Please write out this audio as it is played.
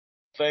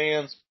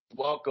fans.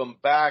 Welcome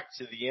back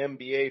to the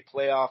NBA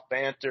Playoff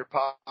Banter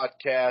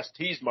podcast.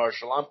 He's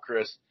Marshall, I'm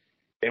Chris,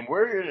 and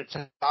we're here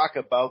to talk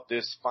about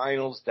this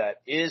finals that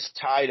is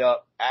tied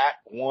up at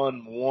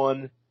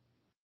 1-1.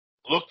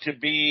 Looked to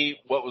be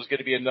what was going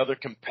to be another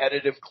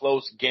competitive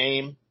close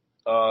game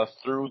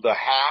through the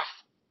half,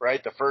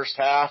 right? The first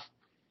half.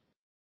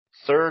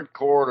 Third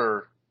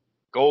quarter,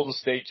 Golden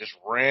State just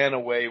ran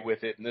away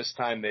with it, and this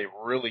time they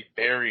really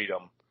buried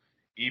them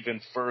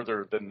even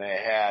further than they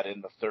had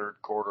in the third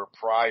quarter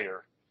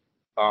prior.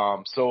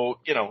 So,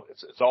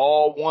 it's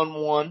all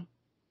 1-1.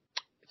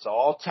 It's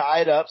all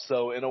tied up.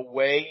 So in a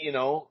way,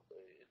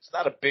 it's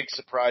not a big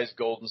surprise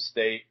Golden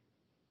State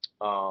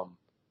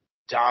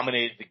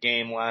dominated the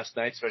game last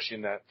night, especially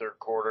in that third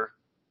quarter.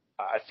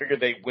 I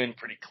figured they'd win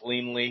pretty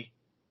cleanly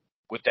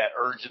with that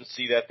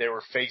urgency that they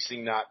were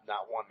facing, not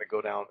wanting to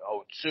go down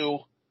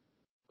 0-2.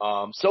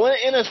 So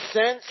in a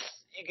sense,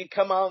 you could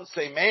come out and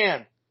say,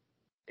 man,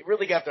 they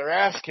really got their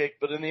ass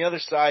kicked. But on the other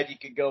side, you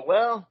could go,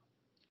 well,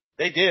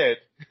 they did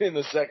in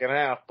the second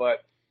half,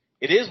 but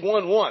it is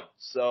 1-1.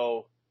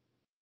 So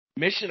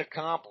mission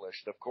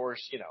accomplished. Of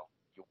course, you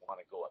want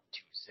to go up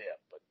 2-0,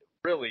 but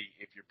really,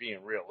 if you're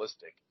being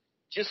realistic,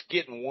 just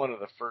getting one of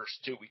the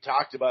first two. We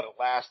talked about it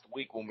last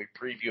week when we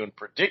previewed and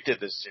predicted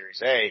this series.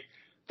 Hey,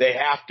 they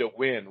have to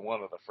win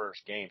one of the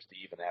first games to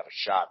even have a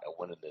shot at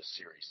winning this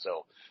series.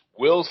 So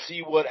we'll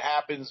see what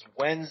happens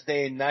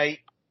Wednesday night.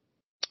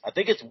 I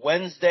think it's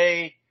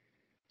Wednesday,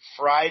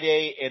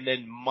 Friday, and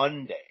then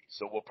Monday.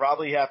 So we'll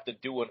probably have to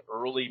do an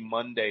early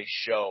Monday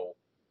show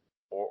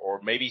or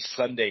maybe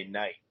Sunday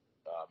night.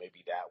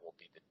 Maybe that will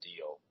be the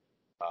deal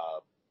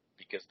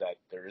because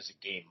there is a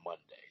game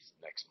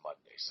next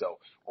Monday. So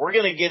we're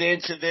going to get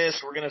into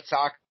this. We're going to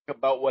talk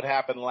about what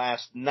happened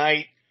last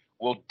night.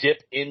 We'll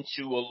dip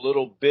into a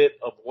little bit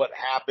of what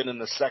happened in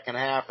the second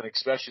half and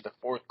especially the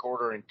fourth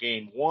quarter in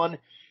game one.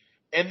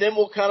 And then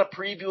we'll kind of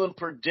preview and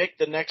predict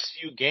the next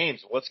few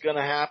games. What's going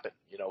to happen?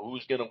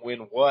 Who's going to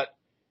win what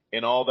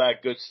and all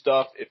that good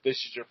stuff. If this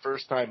is your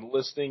first time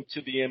listening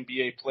to the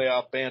NBA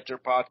Playoff Banter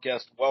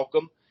podcast,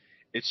 welcome.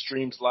 It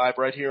streams live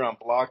right here on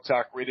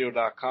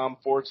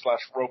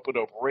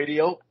blogtalkradio.com/Rope-A-Dope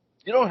Radio.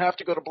 You don't have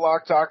to go to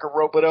Blog Talk or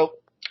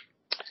Rope-A-Dope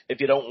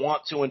if you don't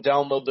want to and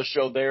download the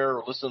show there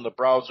or listen to the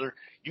browser.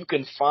 You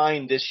can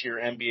find this year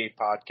NBA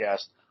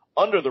podcast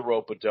under the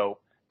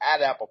Rope-A-Dope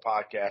at Apple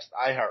Podcast,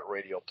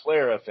 iHeartRadio,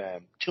 Player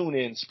FM,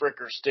 TuneIn,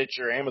 Spreaker,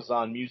 Stitcher,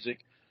 Amazon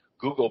Music,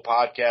 Google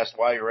Podcast.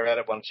 While you're at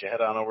it, why don't you head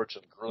on over to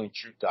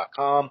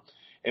thegruelingtruth.com.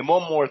 And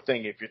one more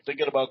thing, if you're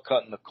thinking about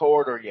cutting the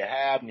cord or you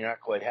have and you're not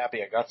quite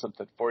happy, I got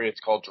something for you. It's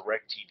called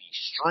DirecTV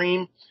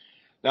Stream.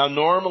 Now,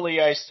 normally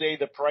I say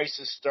the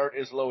prices start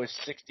as low as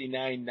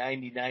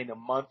 $69.99 a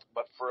month,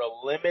 but for a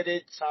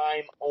limited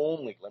time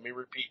only, let me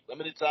repeat,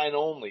 limited time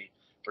only,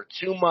 for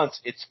 2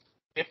 months, it's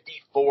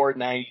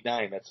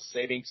 $54.99. That's a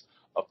savings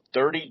of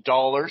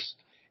 $30.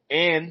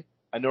 And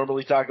I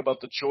normally talk about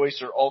the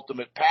Choice or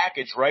Ultimate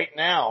package right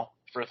now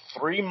for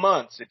 3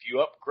 months. If you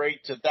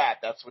upgrade to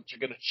that, that's what you're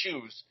going to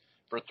choose.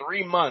 For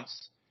 3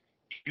 months,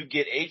 you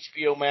get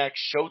HBO Max,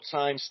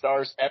 Showtime,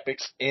 Stars,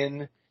 Epix,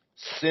 and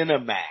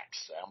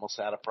Cinemax. I almost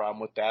had a problem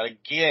with that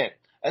again.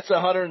 That's a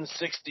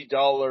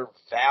 $160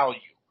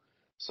 value.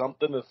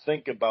 Something to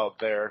think about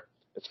there.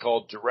 It's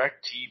called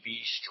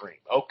DirecTV Stream.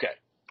 Okay,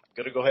 I'm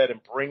going to go ahead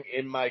and bring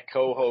in my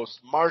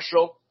co-host,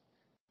 Marshall,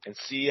 and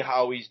see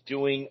how he's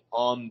doing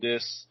on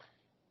this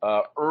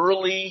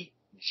early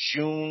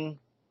June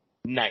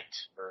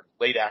night or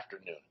late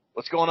afternoon.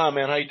 What's going on,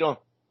 man? How you doing?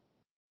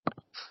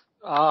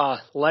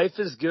 Life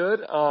is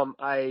good.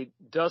 I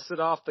dusted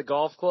off the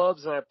golf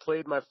clubs and I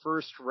played my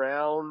first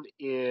round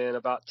in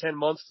about 10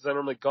 months because I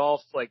normally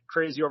golf like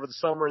crazy over the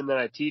summer and then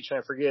I teach and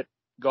I forget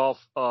golf,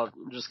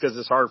 just because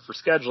it's hard for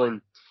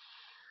scheduling.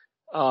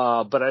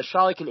 But I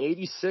shot like an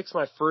 86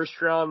 my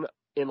first round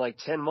in like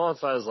 10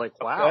 months. I was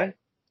like, wow.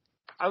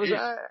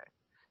 Okay.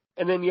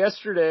 And then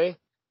yesterday,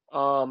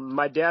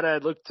 my dad and I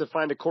looked to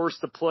find a course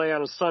to play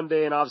on a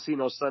Sunday, and obviously,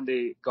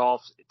 Sunday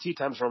golf tee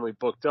time's normally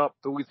booked up,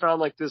 but we found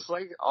like this,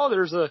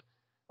 there's a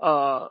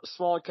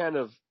small kind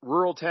of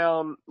rural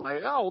town,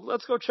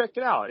 let's go check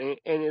it out. And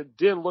it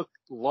didn't look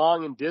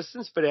long in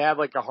distance, but it had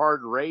like a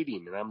hard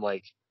rating. And I'm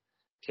like,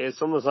 okay,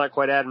 something's not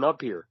quite adding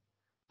up here.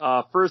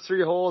 First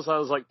 3 holes, I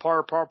was like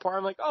par.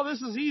 I'm like, oh,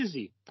 this is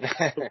easy.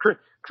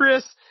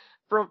 Chris,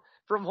 from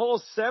hole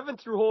 7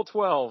 through hole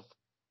 12,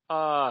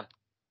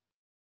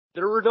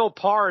 there were no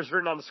pars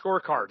written on the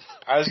scorecard.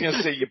 I was going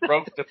to say, you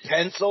broke the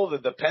pencil?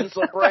 Did the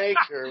pencil break,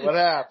 or what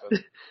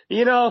happened?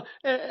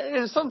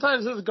 And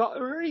sometimes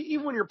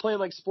even when you're playing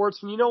like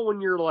sports, when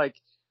you're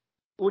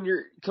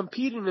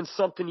competing in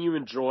something you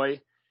enjoy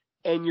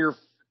and you're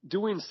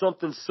doing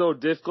something so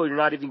difficult, you're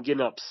not even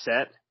getting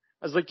upset.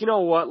 I was like, you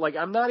know what? Like,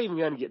 I'm not even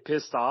going to get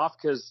pissed off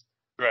because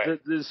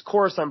this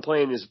course I'm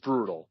playing is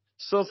brutal.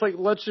 So it's like,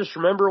 let's just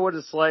remember what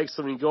it's like.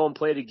 So when you go and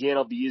play it again,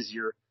 it'll be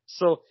easier.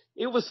 So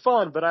it was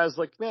fun, but I was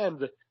like, man,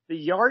 the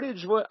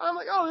yardage, I'm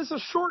like, oh, this is a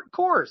short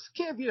course.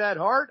 Can't be that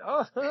hard.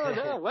 Oh,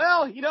 no.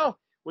 Well,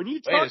 when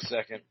you talk. Wait a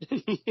second.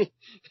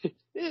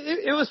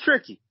 it was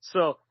tricky.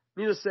 So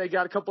needless to say,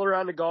 got a couple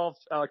rounds of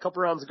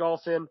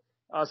golf in.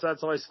 So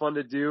that's always fun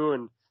to do,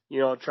 and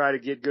try to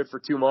get good for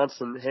 2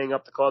 months and hang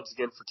up the clubs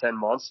again for 10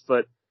 months.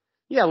 But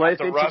yeah, life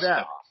ain't too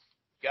bad.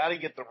 Got to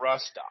get the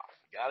rust off.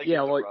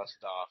 Rust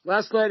off.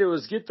 Last night it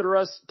was get the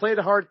rust, play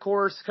the hard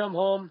course, come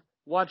home,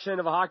 watch the end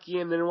of a hockey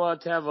game, then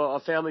wanted to have a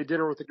family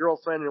dinner with a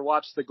girlfriend and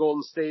watch the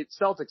Golden State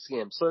Celtics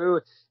game.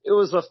 So it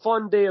was a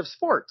fun day of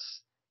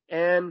sports.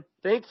 And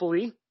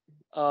thankfully,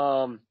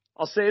 I'll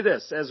say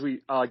this as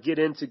we get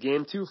into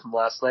game 2 from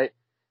last night.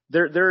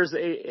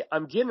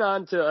 I'm getting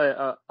on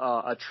to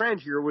a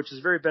trend here, which is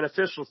very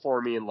beneficial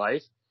for me in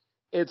life.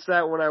 It's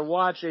that when I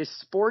watch a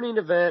sporting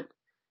event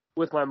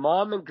with my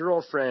mom and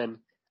girlfriend,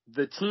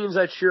 the teams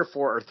I cheer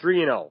for are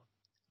 3-0.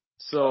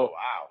 So,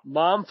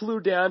 Mom flew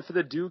down for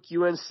the Duke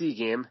UNC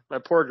game. My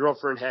poor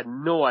girlfriend had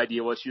no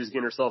idea what she was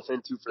getting herself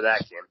into for that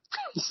game.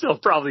 Still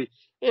probably,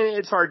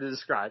 it's hard to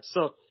describe.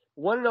 So,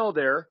 1-0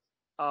 there.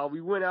 We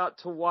went out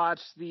to watch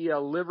the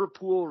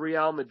Liverpool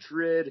Real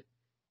Madrid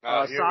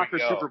soccer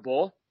Super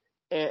Bowl,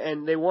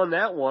 and they won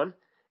that one.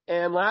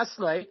 And last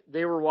night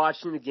they were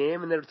watching the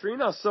game, and they're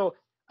 3-0. So,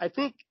 I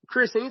think,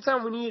 Chris,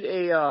 anytime we need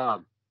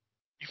a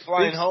you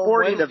flying home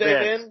Wednesday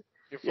then?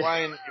 You're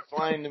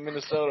flying to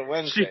Minnesota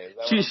Wednesday.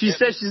 She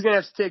said she's gonna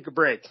have to take a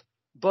break.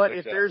 But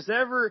if there's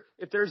ever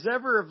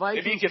a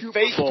Viking maybe you can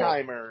Super Bowl,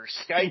 FaceTime her or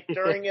Skype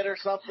during it or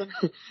something.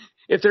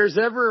 If there's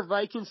ever a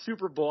Viking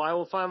Super Bowl, I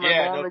will find my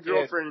mom and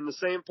girlfriend in the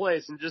same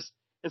place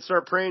and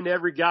start praying to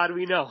every god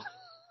we know.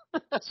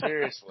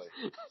 Seriously.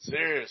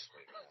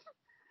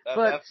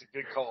 That's a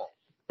good call.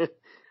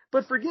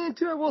 But for game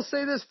 2, I will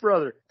say this,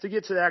 brother, to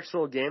get to the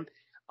actual game.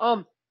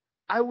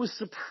 I was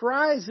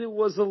surprised it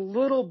was a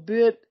little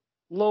bit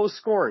low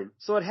scoring.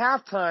 So at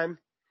halftime,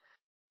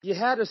 you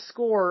had a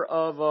score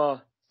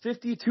of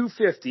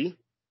 52-50,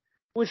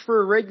 which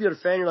for a regular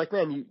fan, you're like,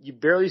 man, you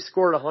barely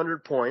scored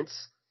 100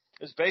 points.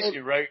 It's basically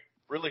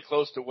really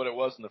close to what it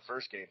was in the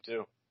first game,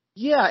 too.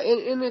 Yeah,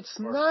 and it's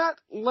not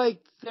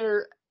like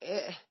they're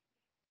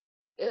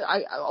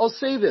I'll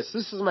say this.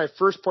 This is my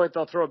first point that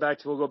I'll throw it back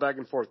to. We'll go back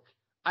and forth.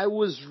 I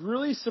was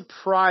really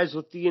surprised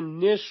with the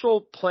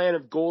initial plan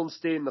of Golden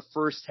State in the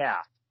first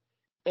half.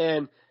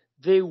 And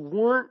they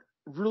weren't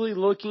really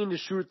looking to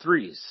shoot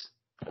threes.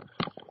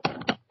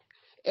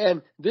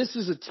 And this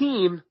is a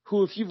team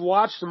who, if you've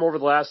watched them over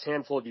the last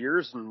handful of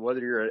years, and whether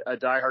you're a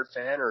diehard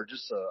fan or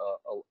just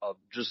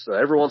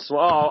every once in a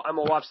while, I'm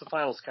a watch the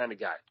finals kind of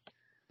guy.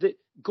 The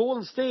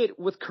Golden State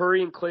with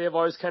Curry and Clay have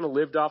always kind of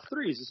lived off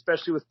threes,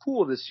 especially with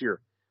Poole this year.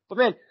 But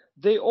man,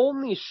 they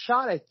only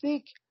shot, I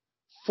think,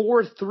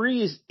 4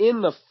 threes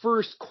in the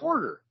first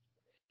quarter.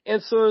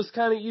 And so it's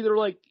kind of either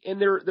like,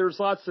 and there's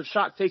lots of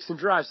shot fakes and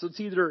drives. So it's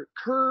either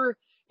Kerr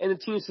and the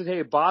team said,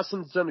 hey,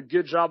 Boston's done a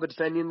good job of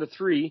defending the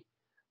 3.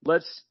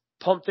 Let's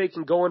pump fake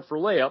and go in for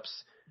layups.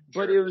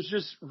 Sure. But it was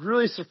just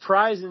really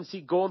surprising to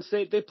see Golden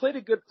State. They played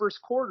a good first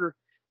quarter,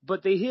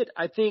 but they hit,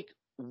 I think,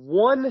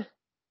 one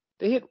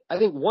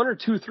or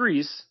two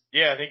threes.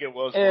 Yeah, I think it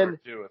was 1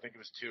 or 2. I think it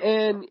was 2.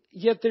 And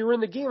yet they were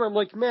in the game. I'm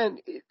like, man,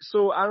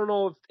 so I don't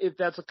know if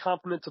that's a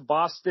compliment to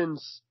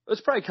Boston's,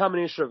 it's probably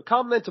a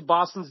compliment to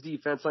Boston's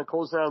defense on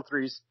closing down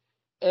threes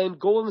and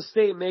Golden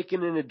State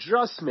making an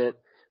adjustment,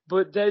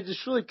 but that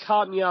just really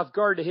caught me off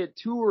guard to hit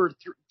two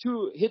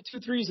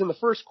threes in the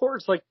first quarter.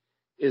 It's like,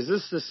 is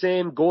this the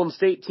same Golden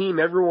State team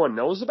everyone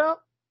knows about?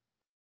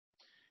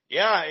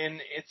 Yeah,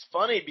 and it's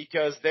funny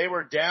because they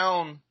were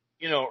down,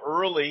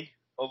 early,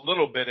 a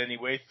little bit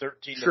anyway,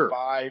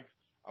 13-5.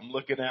 I'm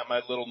looking at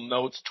my little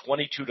notes,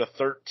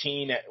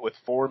 22-13 with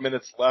 4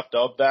 minutes left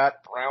of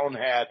that. Brown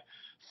had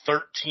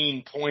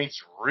 13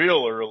 points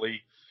real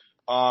early.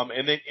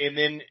 And then,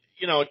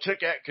 it took,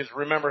 cause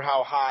remember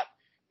how hot,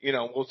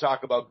 we'll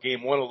talk about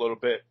game 1 a little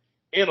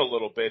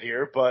bit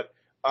here, but,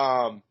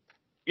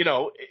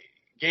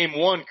 game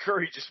 1,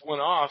 Curry just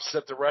went off,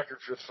 set the record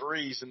for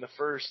threes in the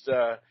first,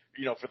 for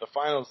the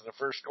finals in the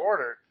first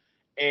quarter.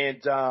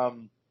 And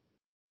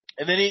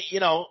then he,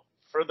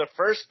 for the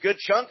first good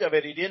chunk of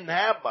it, he didn't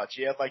have much.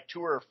 He had like 2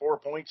 or 4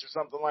 points or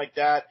something like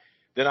that.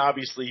 Then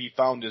obviously he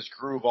found his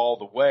groove all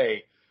the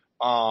way.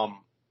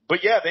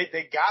 But yeah,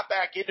 they got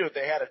back into it.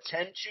 They had a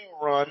 10-2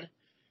 run,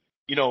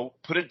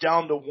 put it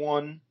down to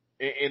 1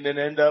 and then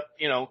end up,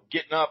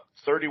 getting up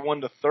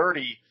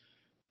 31-30.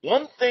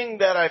 One thing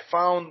that I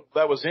found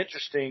that was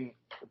interesting,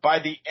 by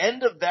the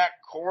end of that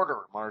quarter,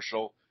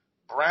 Marshall,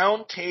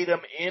 Brown, Tatum,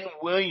 and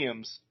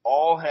Williams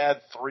all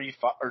had 2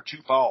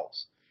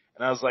 fouls.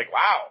 And I was like,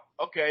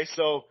 wow, okay,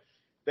 so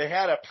they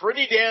had a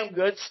pretty damn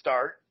good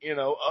start,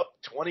 up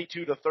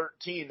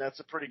 22-13. That's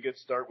a pretty good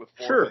start with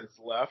 4 minutes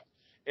left.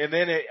 And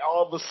then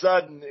all of a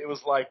sudden, it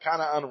was like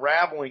kind of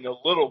unraveling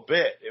a little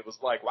bit. It was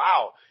like,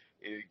 wow,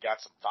 it got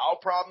some foul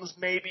problems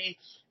maybe.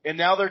 And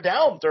now they're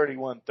down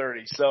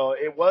 31-30. So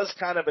it was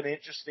kind of an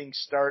interesting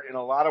start in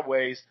a lot of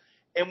ways.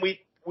 And we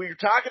were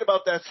talking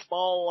about that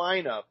small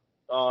lineup.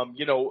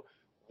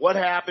 What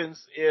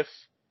happens if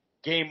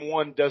game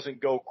 1 doesn't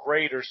go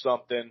great or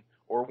something,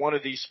 or one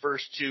of these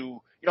first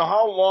 2,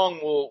 how long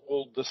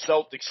will the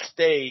Celtics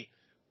stay,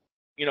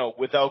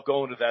 without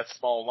going to that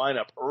small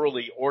lineup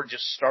early or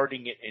just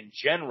starting it in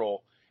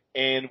general.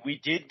 And we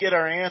did get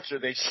our answer.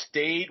 They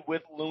stayed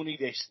with Looney.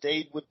 They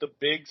stayed with the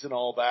bigs and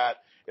all that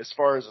as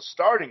far as a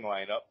starting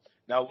lineup.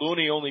 Now,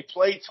 Looney only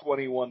played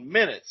 21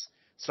 minutes.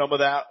 Some of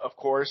that, of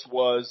course,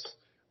 was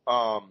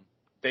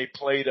they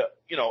played,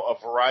 a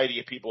variety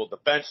of people at the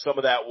bench. Some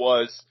of that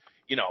was,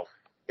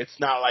 it's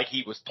not like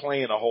he was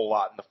playing a whole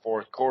lot in the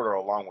fourth quarter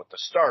along with the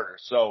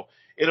starters. So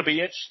it'll be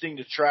interesting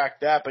to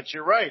track that. But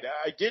you're right.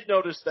 I did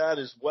notice that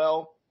as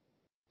well.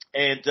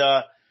 And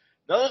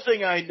another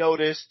thing I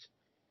noticed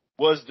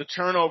was the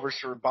turnovers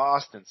for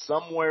Boston.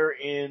 Somewhere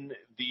in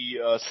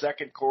the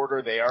second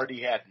quarter, they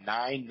already had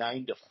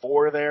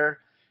 9-4 there.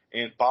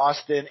 And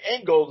Boston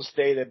and Golden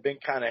State have been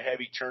kind of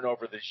heavy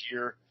turnover this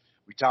year.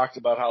 We talked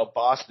about how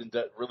Boston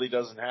really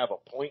doesn't have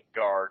a point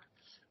guard.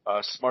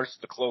 Smart's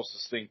the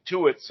closest thing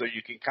to it, so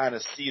you can kind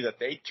of see that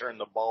they turned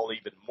the ball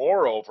even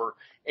more over,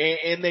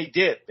 and they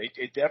did.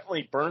 It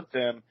definitely burnt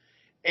them.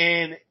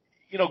 And,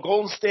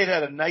 Golden State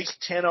had a nice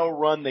 10-0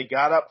 run. They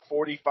got up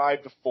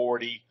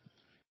 45-40.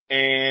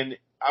 And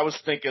I was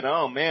thinking,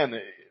 oh man,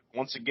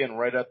 once again,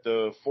 right at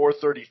the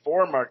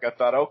 4:34 mark, I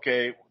thought,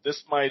 okay,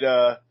 this might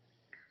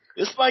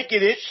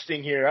get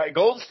interesting here.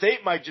 Golden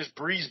State might just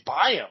breeze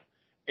by them.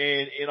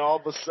 And all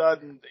of a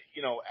sudden,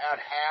 at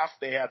half,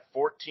 they had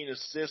 14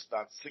 assists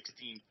on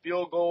 16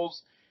 field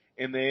goals,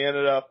 and they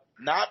ended up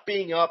not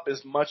being up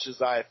as much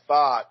as I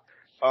thought.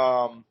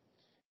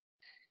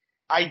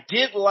 I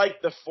did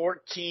like the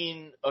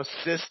 14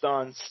 assists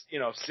on,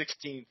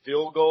 16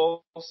 field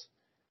goals.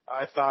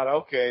 I thought,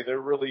 okay,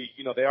 they're really,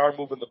 they are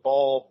moving the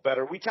ball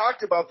better. We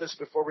talked about this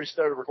before we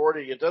started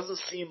recording. It doesn't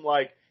seem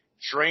like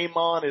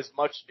Draymond is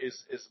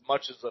as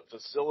much as a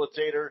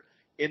facilitator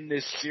in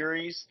this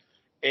series,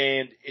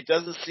 and it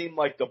doesn't seem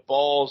like the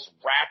ball's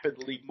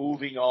rapidly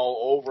moving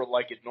all over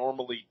like it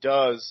normally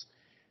does.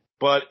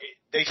 But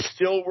they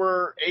still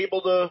were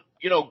able to,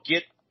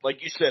 get,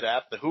 like you said,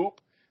 at the hoop,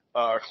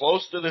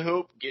 close to the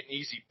hoop, getting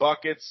easy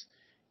buckets.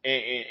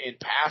 And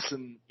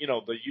passing,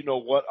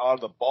 what out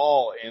of the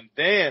ball. And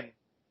then,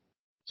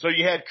 so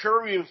you had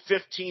Curry with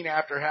 15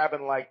 after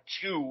having like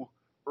 2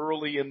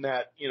 early in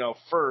that,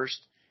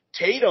 first.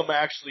 Tatum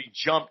actually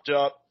jumped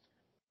up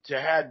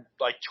to had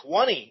like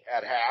 20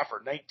 at half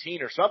or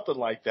 19 or something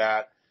like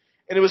that.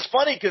 And it was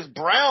funny because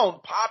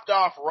Brown popped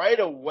off right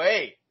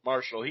away,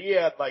 Marshall. He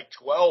had like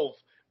 12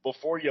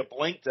 before you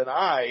blinked an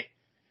eye.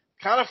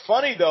 Kind of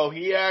funny, though,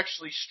 he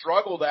actually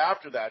struggled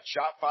after that.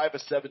 Shot 5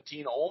 of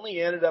 17, only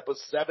ended up with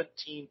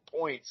 17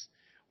 points,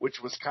 which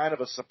was kind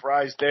of a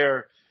surprise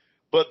there.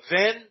 But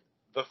then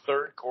the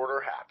third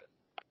quarter happened.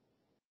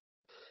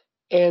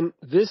 And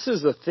this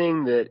is a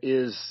thing that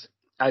is,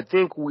 I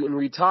think when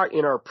we talk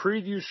in our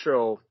preview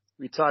show,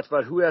 we talked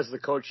about who has the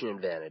coaching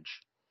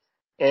advantage.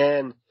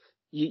 And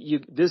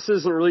this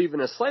isn't really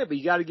even a slight, but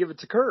you got to give it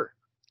to Kerr.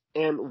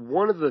 And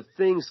one of the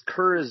things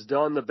Kerr has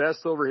done the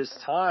best over his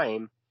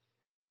time,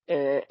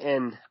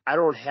 and I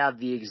don't have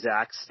the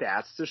exact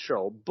stats to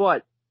show,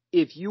 but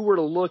if you were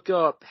to look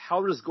up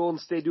how does Golden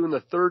State do in the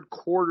third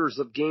quarters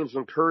of games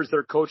when Kerr's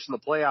their coach in the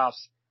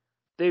playoffs,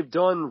 they've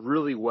done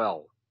really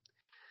well.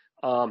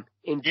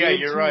 In game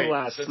you're 2 right.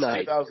 last since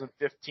night.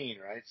 2015,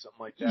 right? Something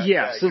like that.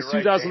 Yeah, since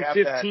right.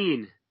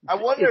 2015. I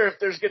wonder if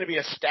there's going to be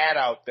a stat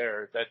out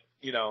there that,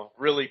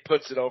 really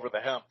puts it over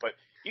the hump, but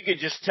you can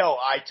just tell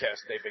eye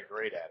test they've been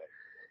great at it.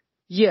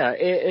 Yeah,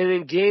 and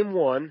in game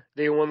 1,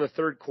 they won the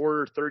third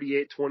quarter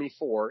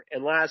 38-24,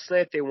 and last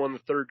night they won the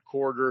third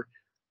quarter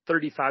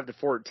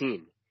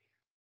 35-14.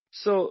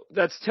 So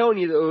that's telling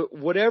you that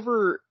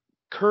whatever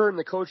Kerr and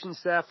the coaching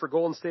staff for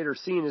Golden State are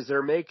seeing is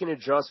they're making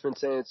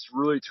adjustments, and it's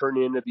really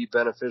turning in to be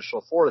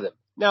beneficial for them.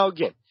 Now,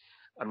 again,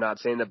 I'm not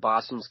saying that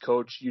Boston's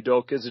coach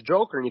Udoka is a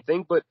joke or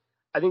anything, but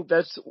I think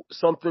that's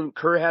something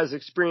Kerr has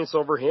experience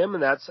over him,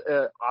 and that's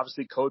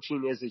obviously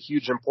coaching is a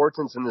huge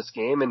importance in this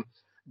game, and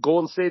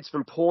Golden State's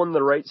been pulling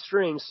the right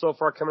strings so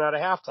far coming out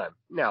of halftime.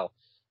 Now,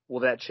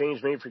 will that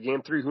change maybe for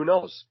game 3? Who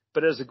knows?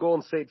 But as a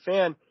Golden State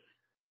fan,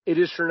 it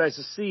is sure nice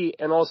to see.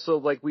 And also,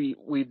 like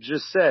we've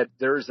just said,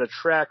 there's a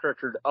track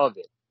record of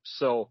it.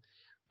 So,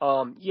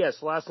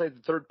 yes, last night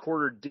the third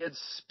quarter did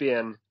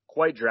spin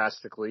quite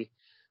drastically.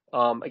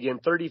 Again,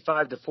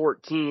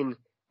 35-14.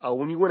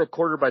 When you win a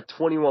quarter by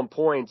 21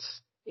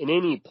 points in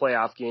any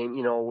playoff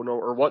game,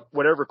 or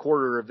whatever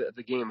quarter of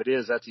the game it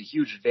is, that's a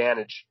huge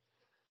advantage.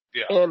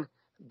 Yeah. And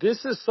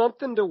this is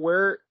something to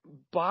where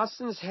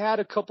Boston's had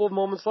a couple of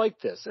moments like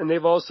this, and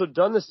they've also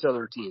done this to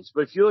other teams.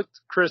 But if you look,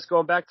 Chris,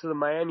 going back to the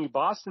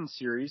Miami-Boston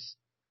series,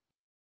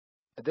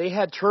 they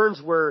had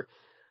turns where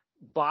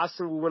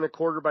Boston would win a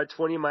quarter by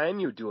 20,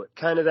 Miami would do it,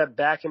 kind of that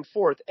back and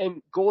forth.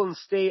 And Golden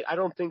State, I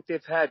don't think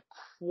they've had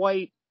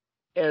quite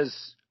as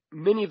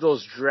many of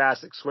those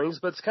drastic swings,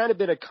 but it's kind of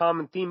been a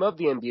common theme of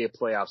the NBA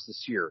playoffs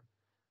this year.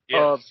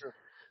 Yeah, sure.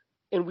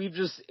 And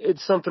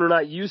it's something we're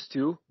not used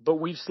to, but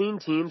we've seen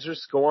teams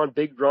just go on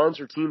big runs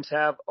or teams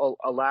have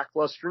a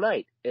lackluster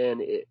night.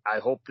 And I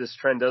hope this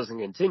trend doesn't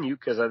continue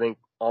because I think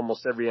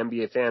almost every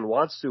NBA fan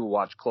wants to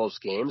watch close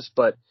games.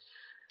 But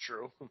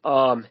True.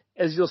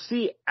 As you'll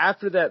see,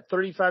 after that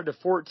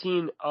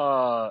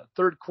 35-14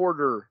 third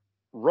quarter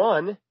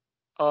run,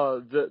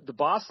 the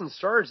Boston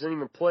Stars didn't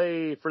even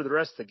play for the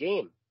rest of the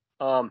game.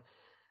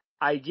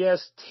 I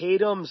guess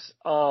Tatum's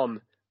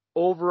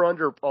over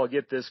under. I'll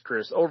get this,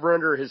 Chris. Over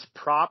under his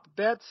prop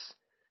bets.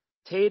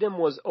 Tatum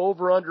was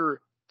over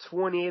under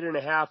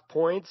 28.5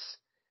 points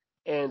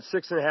and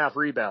 6.5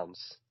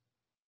 rebounds,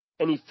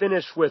 and he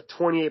finished with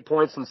 28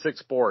 points and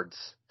 6 boards.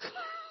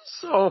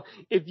 So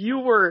if you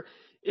were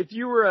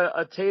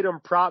a Tatum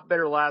prop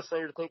better last night,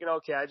 you're thinking,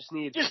 okay, I just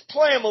need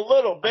play him a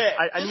little bit.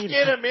 I just need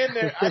get him in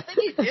there. I think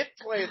he did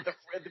play at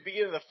the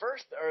beginning of the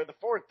first or the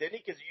fourth, didn't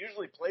he? Because he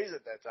usually plays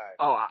at that time.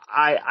 Oh,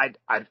 I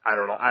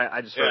don't know.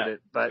 I just heard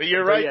it, but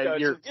you're right. Yeah,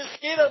 though.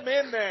 Just get him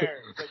in there.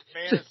 It's like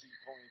fantasy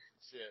points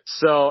and shit.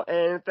 So,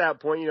 and at that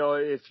point,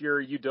 if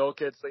you're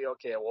Udoka, it's like,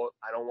 okay, well,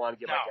 I don't want to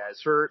get my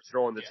guys hurt,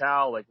 throw in the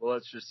towel. Like, well,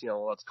 let's just,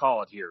 let's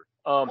call it here.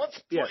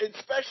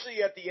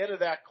 Especially at the end of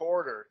that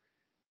quarter,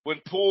 when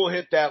Poole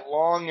hit that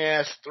long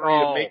ass three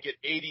to make it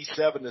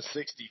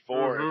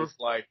 87-64, it was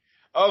like,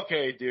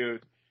 okay,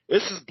 dude,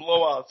 this is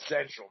blowout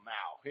central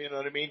now. You know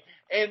what I mean?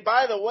 And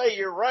by the way,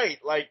 you're right.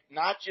 Like,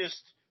 not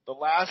just the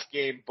last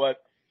game, but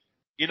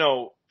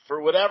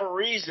for whatever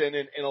reason,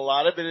 and a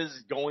lot of it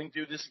is going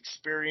through this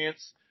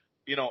experience,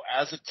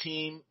 as a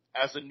team,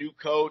 as a new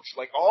coach,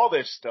 like all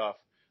this stuff.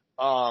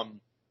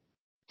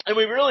 And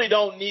we really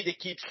don't need to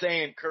keep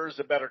saying Kerr's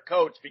a better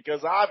coach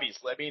because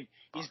obviously, I mean,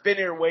 he's been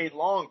here way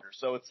longer.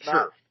 So it's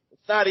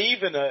not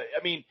even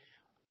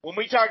when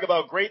we talk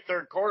about great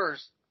third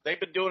quarters, they've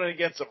been doing it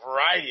against a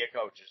variety of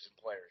coaches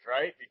and players,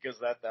 right? Because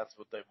that's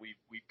what we've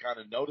kind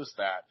of noticed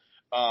that.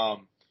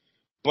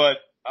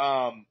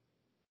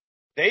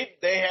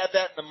 They had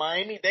that in the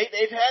Miami.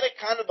 They've had it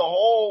kind of the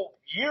whole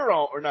year,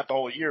 or not the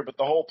whole year, but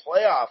the whole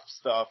playoff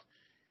stuff.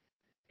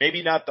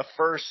 Maybe not the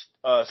first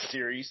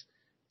series.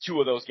 2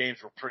 of those games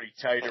were pretty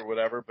tight or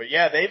whatever. But,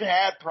 yeah, they've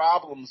had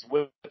problems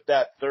with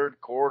that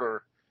third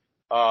quarter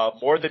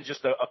more than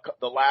just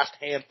the last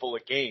handful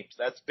of games.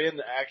 That's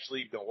been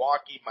actually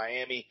Milwaukee,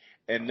 Miami,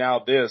 and now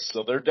this.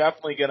 So they're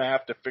definitely going to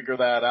have to figure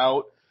that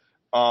out.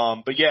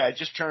 But, yeah, it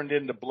just turned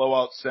into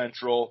blowout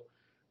central.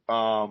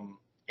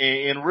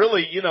 And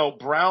really,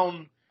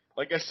 Brown,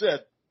 like I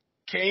said,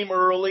 came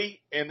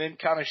early and then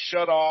kind of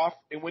shut off.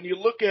 And when you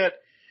look at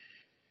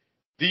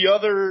the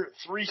other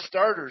 3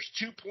 starters,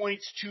 2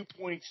 points, 2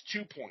 points,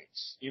 2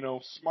 points.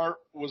 Smart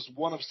was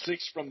 1 of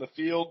 6 from the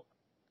field.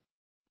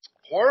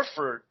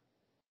 Horford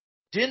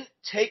didn't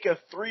take a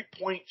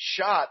 3-point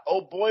shot.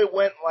 Oh boy,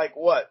 went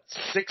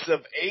 6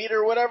 of 8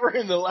 or whatever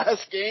in the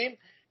last game.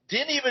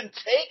 Didn't even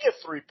take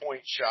a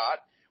 3-point shot,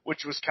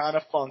 which was kind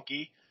of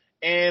funky.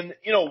 And,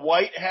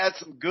 White had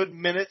some good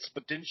minutes,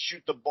 but didn't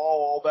shoot the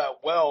ball all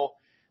that well.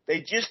 They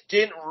just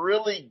didn't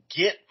really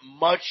get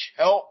much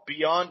help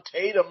beyond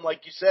Tatum.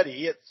 Like you said,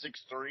 he hit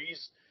 6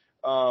 threes,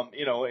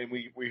 and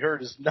we heard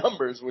his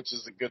numbers, which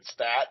is a good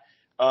stat.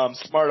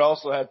 Smart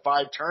also had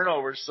 5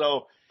 turnovers.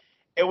 So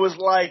it was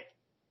like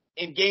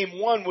in game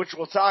 1, which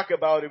we'll talk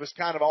about, it was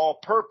kind of all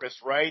purpose,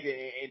 right?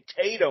 And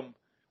Tatum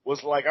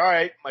was like, all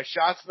right, my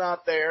shot's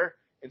not there,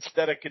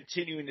 instead of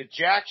continuing to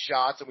jack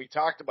shots. And we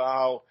talked about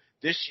how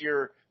this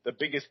year the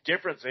biggest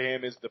difference in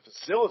him is the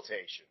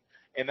facilitation.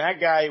 And that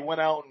guy went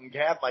out and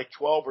had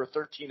 12 or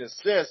 13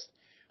 assists.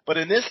 But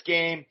in this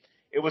game,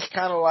 it was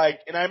kind of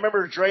like, and I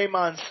remember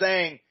Draymond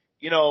saying,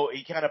 he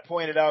kind of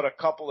pointed out a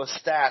couple of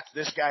stats.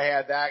 This guy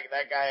had that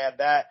guy had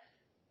that.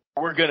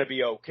 We're going to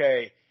be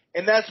okay.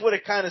 And that's what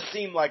it kind of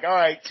seemed like. All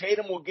right,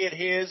 Tatum will get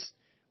his,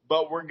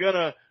 but we're going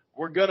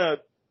to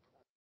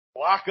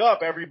lock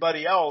up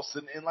everybody else.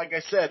 And like I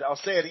said, I'll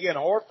say it again,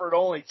 Horford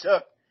only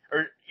took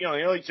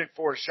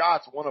 4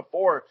 shots, 1 of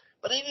 4.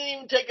 But he didn't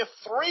even take a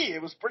 3.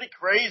 It was pretty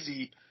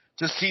crazy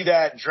to see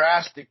that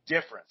drastic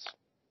difference.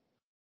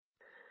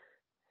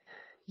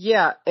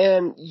 Yeah,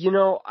 and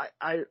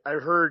I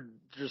heard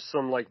just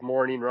some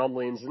morning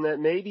rumblings, and that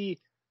maybe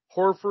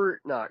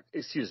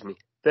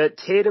that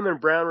Tatum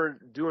and Brown were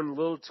doing a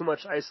little too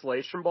much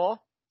isolation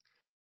ball.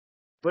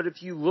 But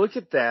if you look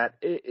at that,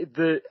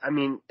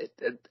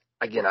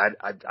 again,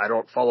 I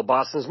don't follow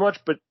Boston as much,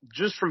 but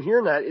just from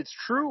hearing that, it's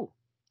true.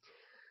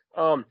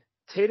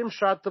 Tatum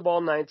shot the ball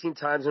 19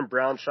 times and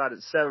Brown shot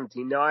it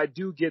 17. Now, I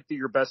do get that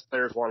your best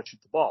players want to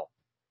shoot the ball.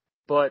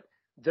 But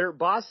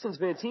Boston's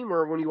been a team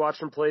where when you watch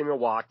them play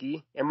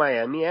Milwaukee and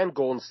Miami and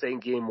Golden State in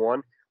game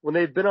 1, when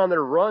they've been on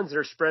their runs,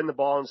 they're spreading the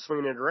ball and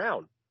swinging it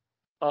around.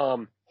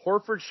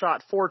 Horford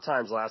shot 4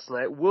 times last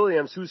night.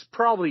 Williams, who's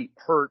probably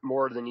hurt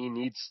more than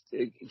he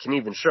can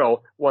even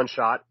show, 1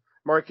 shot.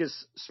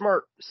 Marcus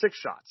Smart, 6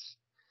 shots.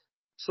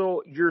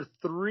 So your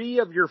 3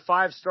 of your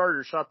 5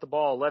 starters shot the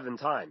ball 11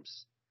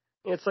 times.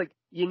 It's like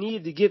you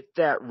need to get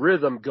that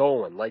rhythm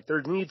going.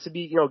 There needs to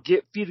be,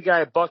 feed a guy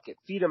a bucket,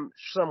 feed him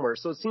somewhere.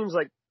 So it seems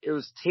like it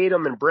was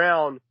Tatum and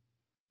Brown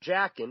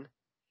jacking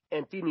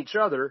and feeding each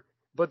other,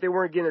 but they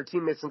weren't getting their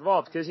teammates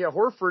involved. Because,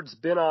 Horford's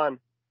been on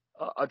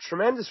a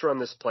tremendous run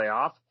this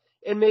playoff,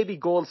 and maybe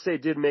Golden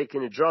State did make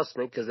an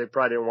adjustment because they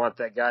probably didn't want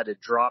that guy to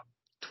drop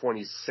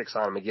 26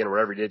 on him again, or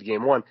whatever he did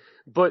game one.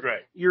 But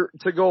Right. you're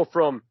to go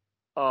from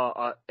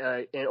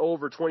an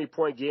over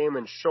 20-point game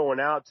and showing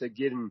out to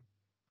getting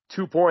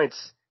 2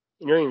 points,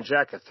 you don't even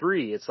jack a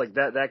three. It's like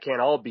that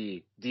can't all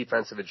be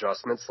defensive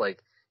adjustments. Like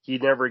he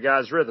never got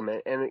his rhythm.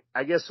 And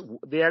I guess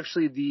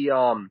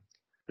the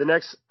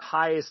next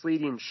highest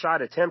leading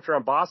shot attempter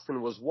on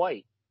Boston was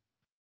White.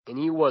 And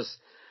he was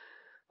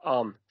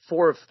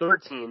 4 of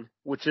 13,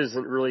 which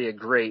isn't really a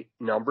great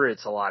number.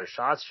 It's a lot of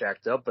shots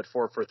jacked up, but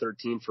 4 for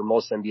 13 for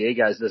most NBA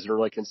guys doesn't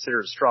really consider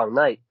a strong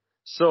night.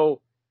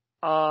 So,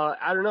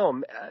 I don't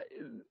know.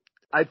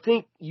 I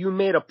think you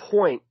made a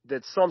point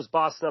that sums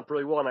Boston up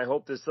really well, and I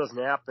hope this doesn't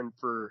happen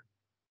for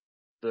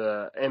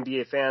the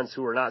NBA fans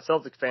who are not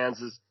Celtic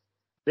fans, is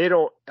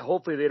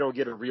hopefully they don't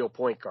get a real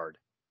point guard.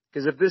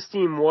 Because if this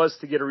team was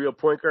to get a real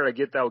point guard, I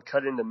get that would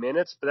cut into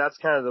minutes, but that's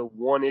kind of the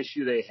one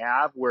issue they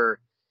have, where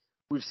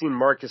we've seen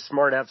Marcus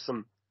Smart have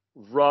some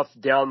rough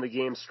down the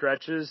game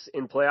stretches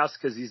in playoffs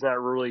because he's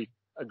not really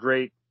a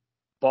great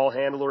ball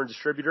handler and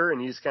distributor, and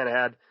he's kind of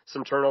had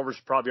some turnovers,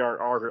 probably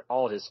aren't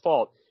all his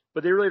fault.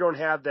 But they really don't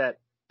have that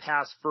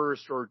pass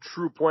first or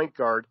true point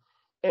guard.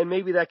 And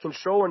maybe that can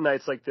show in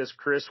nights like this,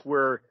 Chris,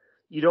 where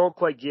you don't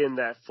quite get in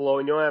that flow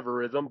and you don't have a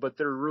rhythm, but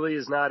there really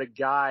is not a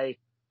guy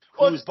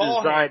who's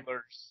ball designed.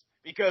 handlers.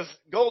 Because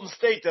Golden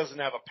State doesn't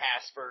have a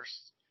pass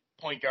first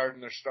point guard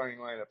in their starting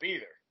lineup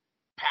either.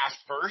 Pass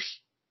first,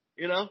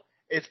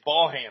 it's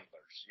ball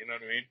handlers. You know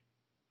what I mean?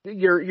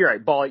 You're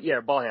right.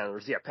 Ball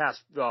handlers. Yeah, pass.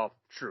 Well,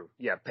 true.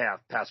 Yeah, pass.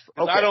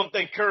 Okay. I don't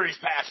think Curry's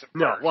passing first.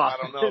 No, well, I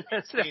don't know if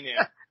you've seen him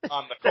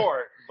on the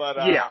court, but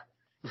yeah.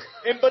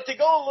 But to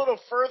go a little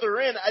further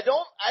in, I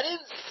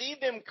didn't see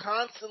them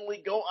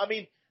constantly go. I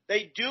mean,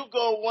 they do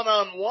go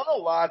one-on-one a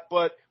lot,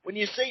 but when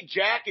you say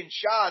jacking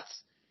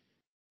shots,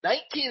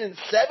 19 and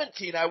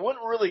 17, I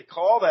wouldn't really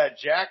call that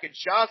jacking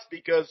shots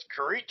because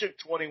Curry took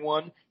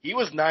 21. He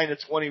was 9 of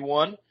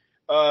 21.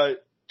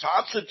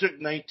 Thompson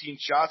took 19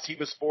 shots. He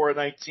was 4 of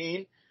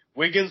 19.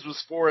 Wiggins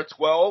was 4 of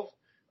 12.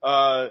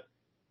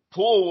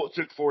 Poole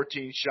took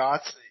 14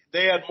 shots.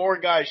 They had more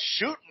guys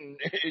shooting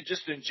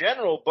just in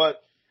general,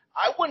 but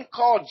I wouldn't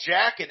call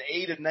Jack an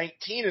 8 of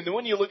 19. And then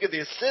when you look at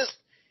the assist,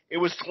 it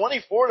was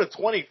 24 to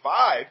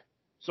 25.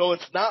 So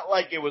it's not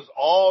like it was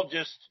all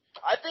just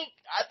 – I think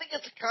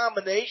it's a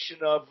combination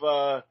of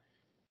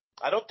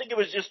I don't think it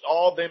was just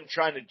all them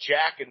trying to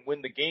jack and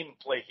win the game and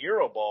play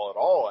hero ball at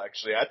all,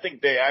 actually. I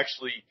think they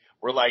actually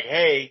were like,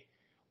 hey,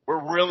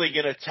 we're really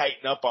going to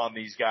tighten up on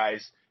these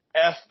guys.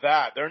 F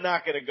that. They're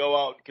not going to go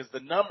out because the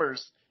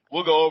numbers –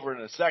 we'll go over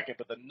in a second,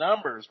 but the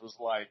numbers was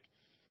like,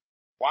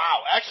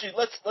 wow. Actually,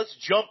 let's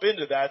jump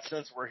into that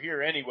since we're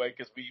here anyway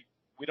because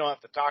we don't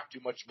have to talk too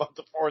much about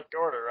the fourth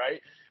quarter,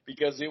 right?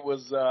 Because it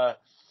was a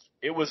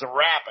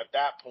wrap at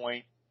that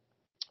point.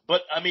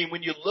 But, I mean,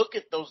 when you look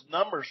at those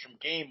numbers from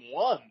game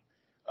one,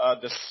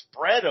 the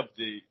spread of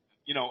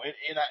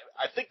and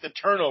I think the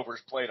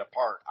turnovers played a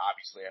part,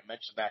 obviously. I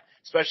mentioned that,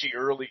 especially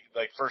early,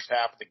 like first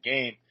half of the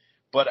game.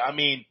 But, I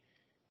mean,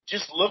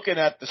 just looking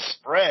at the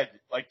spread,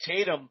 like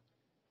Tatum,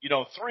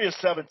 3 of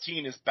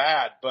 17 is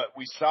bad, but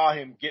we saw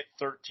him get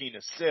 13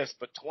 assists,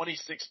 but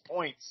 26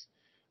 points.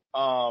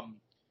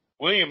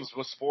 Williams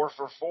was 4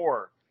 for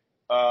 4.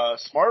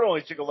 Smart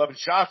only took 11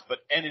 shots, but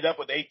ended up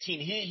with 18.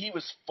 He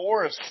was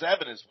 4 of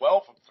 7 as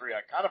well from 3.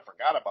 I kind of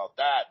forgot about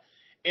that.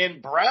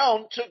 And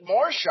Brown took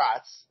more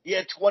shots. He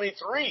had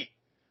 23,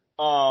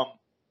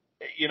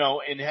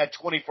 and had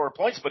 24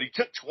 points, but he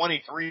took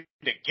 23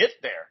 to get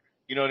there.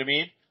 You know what I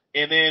mean?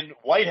 And then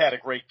White had a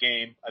great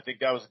game. I think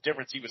that was the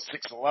difference. He was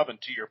 6-11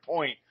 to your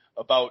point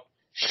about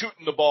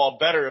shooting the ball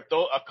better. If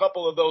a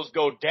couple of those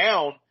go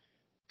down,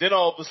 then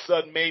all of a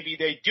sudden maybe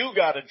they do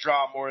got to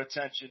draw more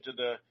attention to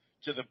the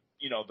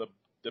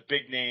the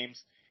big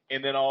names,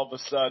 and then all of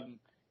a sudden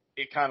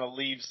it kind of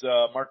leaves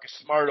Marcus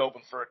Smart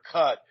open for a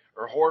cut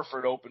or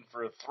Horford open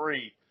for a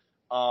 3.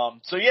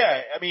 So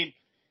yeah, I mean,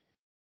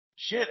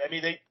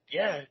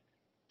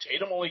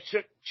 Tatum only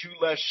took 2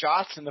 less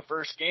shots in the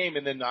first game,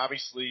 and then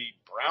obviously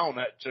Brown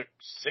took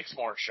 6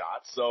 more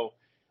shots. So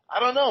I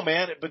don't know,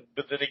 man. But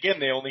then again,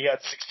 they only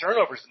had 6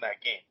 turnovers in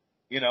that game,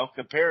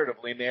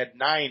 comparatively, and they had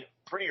 9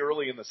 pretty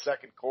early in the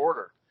second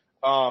quarter.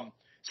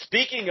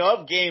 Speaking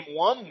of game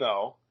 1,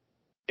 though,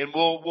 and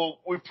we'll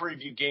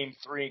preview game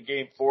 3 and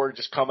game 4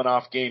 just coming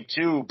off game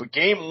 2, but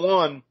game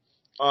 1,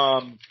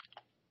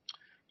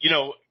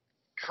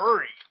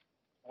 Curry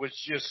was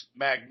just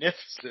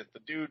magnificent. The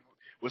dude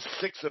was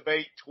 6 of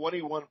 8,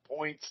 21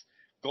 points.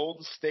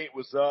 Golden State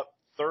was up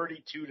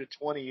 32 to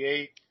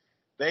 28.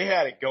 They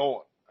had it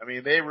going. I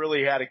mean, they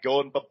really had it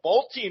going, but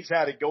both teams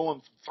had it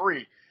going from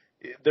 3.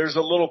 There's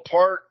a little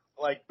part,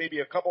 like maybe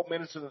a couple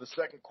minutes into the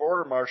second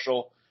quarter,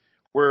 Marshall,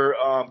 where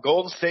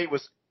Golden State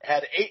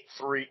had 8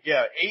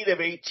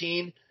 of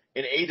 18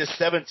 and 8 of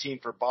 17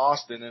 for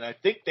Boston, and I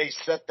think they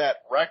set that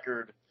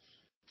record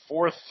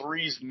for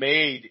threes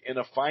made in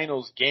a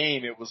finals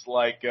game. It was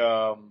like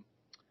I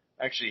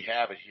actually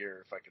have it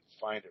here if I can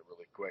find it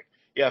really quick.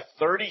 Yeah,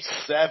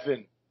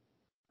 37.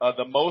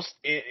 The most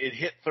it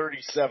hit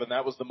 37.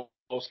 That was the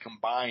most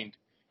combined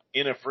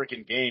in a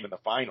freaking game in the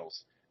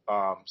finals.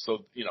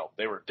 So,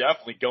 they were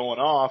definitely going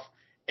off.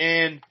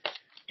 And,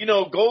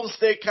 Golden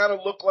State kind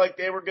of looked like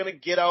they were going to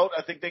get out.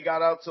 I think they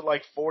got out to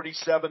like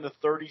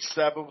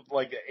 47-37 with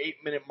like an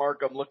 8-minute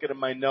mark. I'm looking at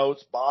my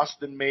notes.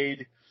 Boston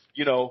made,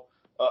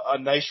 a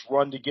nice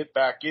run to get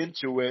back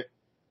into it.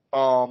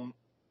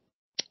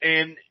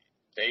 And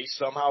they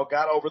somehow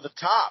got over the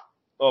top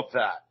of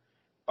that.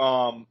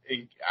 And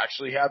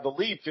actually had the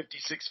lead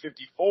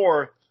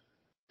 56-54.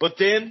 But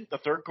then the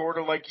third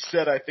quarter, like you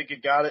said, I think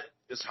it got it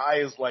as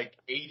high as like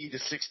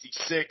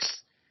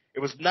 80-66. It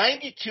was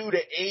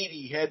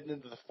 92-80 heading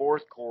into the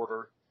fourth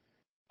quarter.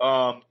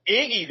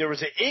 There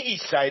was an Iggy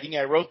sighting.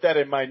 I wrote that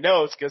in my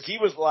notes because he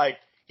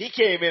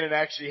came in and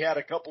actually had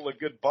a couple of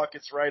good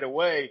buckets right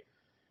away.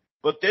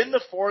 But then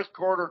the fourth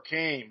quarter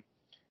came,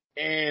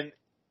 and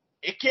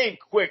it came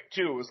quick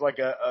too. It was like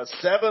a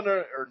 7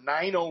 or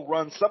 9-0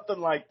 run, something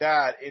like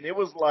that. And it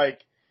was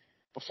like,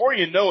 before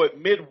you know it,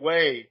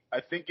 midway,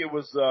 I think it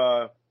was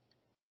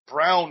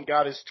Brown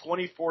got his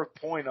 24th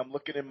point. I'm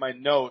looking in my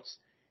notes.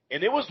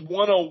 And it was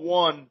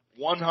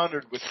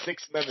 101-100 with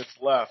 6 minutes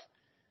left.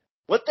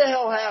 What the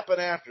hell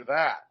happened after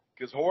that?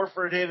 Because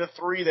Horford hit a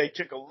 3. They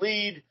took a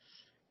lead.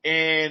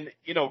 And,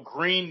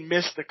 Green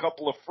missed a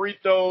couple of free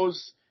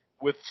throws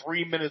with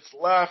 3 minutes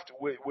left,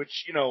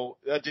 which,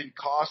 that didn't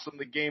cost them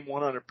the game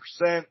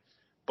 100%.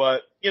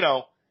 But,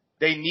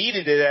 they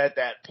needed it at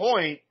that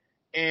point.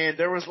 And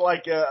there was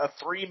like a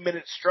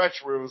 3-minute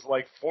stretch where it was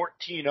like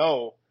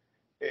 14-0.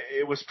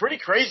 It was pretty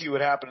crazy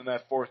what happened in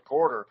that fourth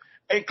quarter,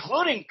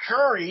 including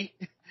Curry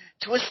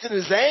twisting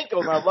his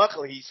ankle. Now,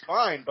 luckily, he's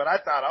fine, but I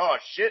thought, oh,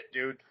 shit,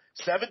 dude,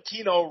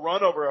 17-0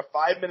 run over a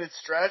 5-minute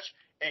stretch,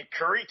 and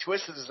Curry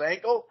twisted his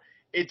ankle?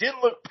 It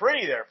didn't look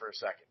pretty there for a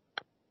second.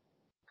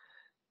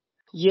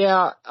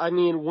 Yeah, I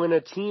mean, when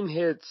a team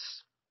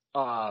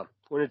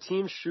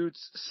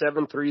shoots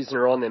 7 threes in a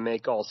row and they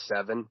make all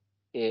 7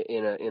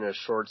 in a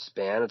short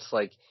span, it's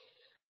like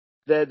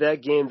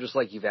that game just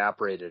like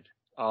evaporated.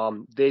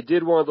 They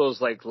did one of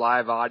those like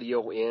live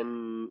audio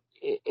in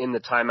the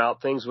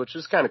timeout things, which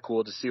is kind of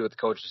cool to see what the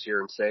coaches hear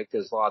and say,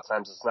 because a lot of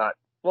times it's not,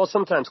 well,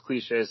 sometimes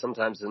cliche,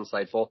 sometimes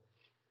insightful.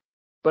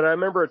 But I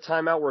remember a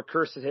timeout where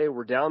Kerr said, hey,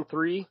 we're down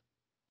 3.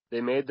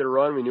 They made their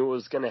run. We knew it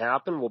was going to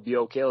happen. We'll be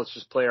okay. Let's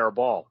just play our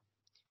ball.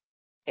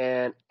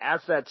 And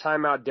after that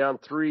timeout down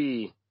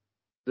 3,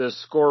 the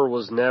score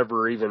was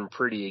never even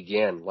pretty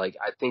again. Like,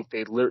 I think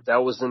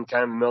that was in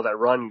kind of the middle of that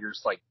run. You're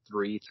just like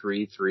 3.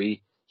 You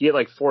get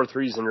like 4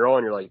 threes in a row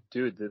and you're like,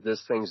 dude,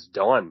 this thing's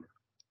done.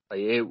 Like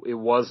it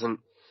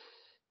wasn't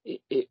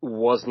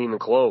even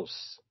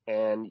close.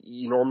 And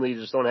you normally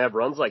just don't have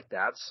runs like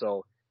that.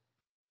 So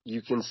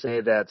you can say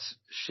that's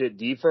shit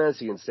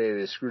defense. You can say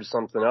they screwed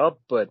something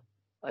up, but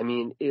I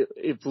mean,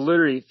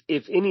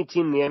 if any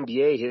team in the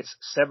NBA hits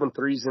 7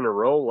 threes in a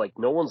row, like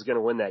no one's going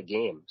to win that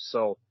game.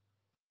 So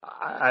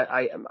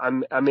I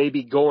may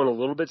be going a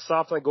little bit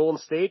soft on Golden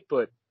State,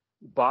 but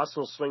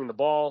Boston was swinging the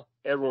ball.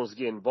 Everyone was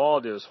getting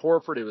involved. It was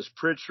Horford. It was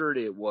Pritchard.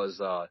 It was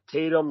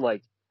Tatum.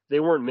 Like, they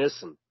weren't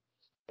missing.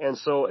 And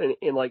so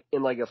in like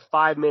a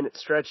 5-minute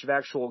stretch of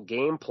actual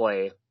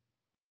gameplay,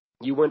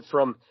 you went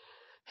from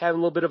having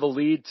a little bit of a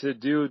lead to,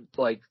 dude,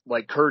 like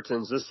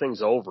curtains, this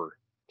thing's over.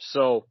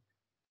 So,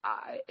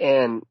 what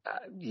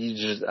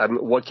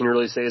can you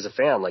really say as a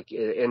fan? Like,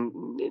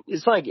 and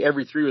it's not like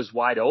every 3 was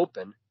wide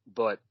open,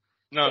 but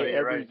no,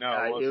 you're right.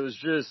 No, it was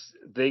just,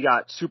 they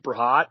got super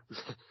hot.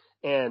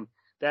 And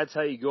that's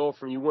how you go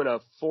from, you win a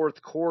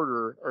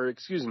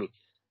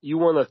you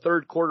won the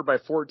third quarter by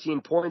 14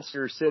 points.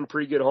 You're sitting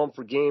pretty good home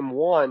for game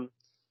 1.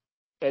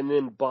 And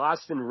then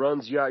Boston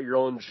runs you out your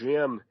own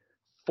gym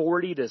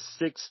 40-16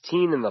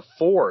 in the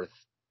fourth.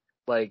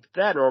 Like,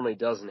 that normally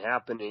doesn't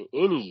happen in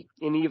any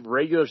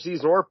regular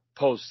season or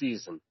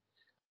postseason.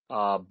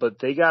 But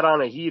they got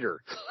on a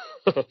heater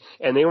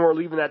and they weren't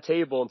leaving that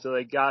table until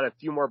they got a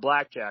few more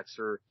blackjacks,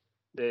 or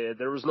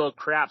there was no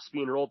craps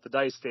being rolled at the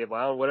dice table.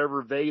 I don't know,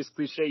 whatever Vegas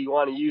cliche you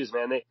want to use,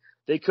 man.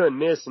 They couldn't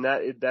miss, and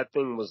that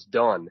thing was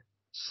done.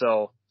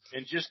 So.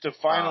 And just to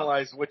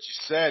finalize what you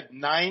said,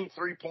 9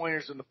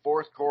 3-pointers in the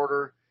fourth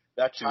quarter.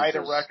 That tied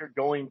a record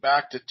going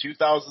back to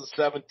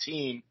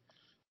 2017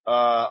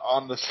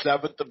 on the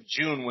 7th of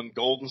June when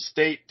Golden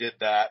State did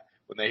that,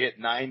 when they hit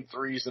 9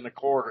 threes in the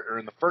quarter, or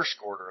in the first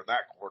quarter of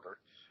that quarter.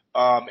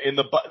 In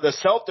the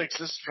Celtics,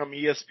 this is from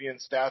ESPN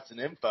Stats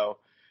and Info.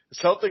 The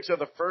Celtics are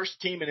the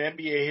first team in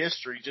NBA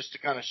history, just to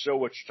kind of show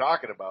what you're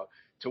talking about,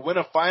 to win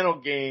a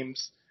final game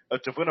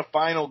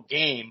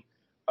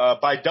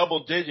by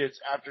double digits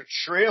after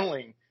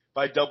trailing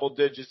by double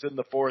digits in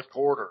the fourth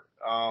quarter.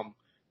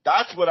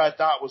 That's what I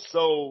thought was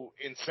so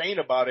insane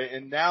about it.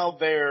 And now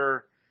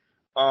they're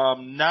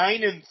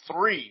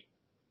 9-3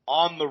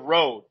 on the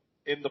road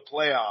in the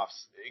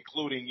playoffs,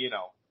 including,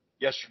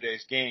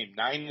 yesterday's game.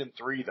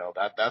 9-3 though.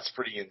 That's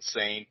pretty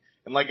insane.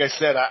 And like I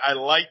said, I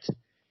liked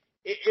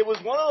it. It was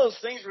one of those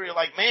things where you're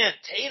like, man,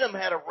 Tatum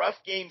had a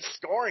rough game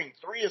scoring,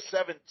 3 of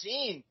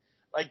 17.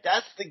 Like,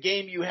 that's the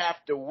game you have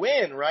to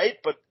win, right?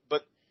 But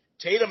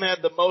Tatum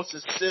had the most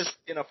assists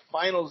in a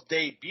finals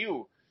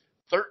debut,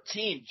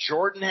 13.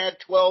 Jordan had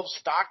 12.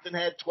 Stockton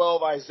had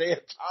 12. Isaiah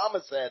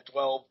Thomas had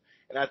 12.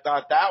 And I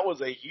thought that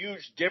was a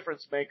huge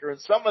difference maker. And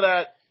some of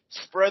that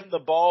spreading the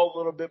ball a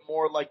little bit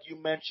more, like you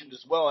mentioned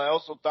as well. I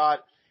also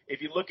thought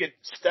if you look at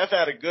Steph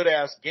had a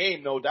good-ass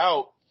game, no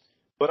doubt.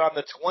 But on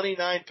the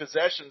 29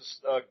 possessions,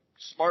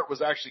 Smart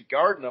was actually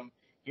guarding him.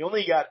 He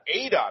only got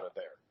 8 out of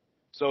there.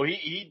 So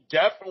he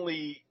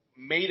definitely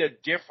made a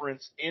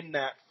difference in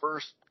that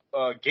first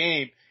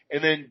game.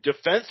 And then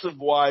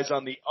defensive-wise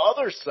on the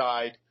other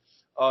side,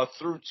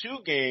 through 2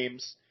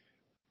 games,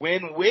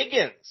 when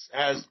Wiggins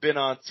has been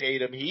on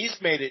Tatum, he's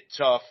made it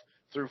tough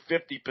through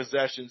 50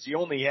 possessions. He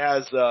only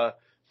has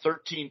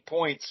 13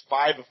 points,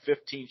 5 of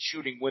 15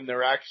 shooting when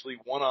they're actually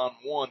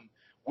one-on-one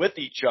with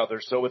each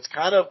other. So it's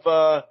kind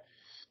of,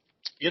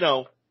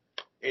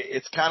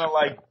 it's kind of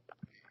like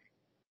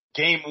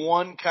game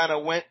 1 kind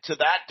of went to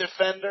that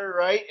defender,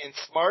 right? And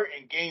Smart,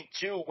 and game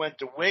 2 went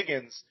to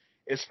Wiggins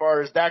as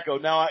far as that go.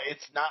 Now,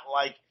 it's not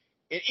like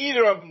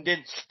either of them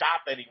didn't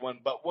stop anyone,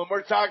 but when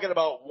we're talking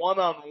about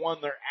one-on-one,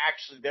 they're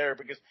actually there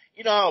because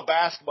you know how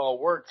basketball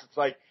works. It's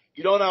like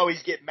you don't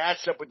always get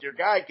matched up with your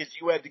guy because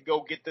you had to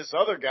go get this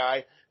other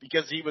guy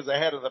because he was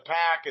ahead of the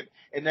pack,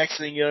 and next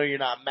thing you know, you're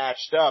not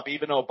matched up,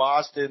 even though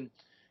Boston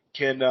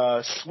can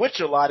switch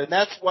a lot. And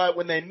that's why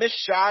when they miss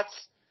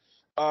shots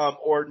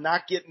or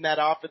not getting that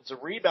offensive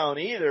rebound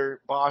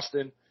either,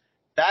 Boston,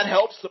 that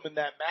helps them in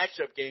that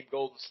matchup game,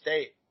 Golden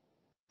State.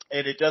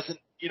 And it doesn't,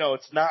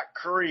 it's not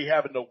Curry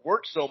having to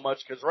work so much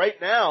because right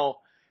now,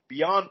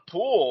 beyond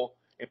Poole,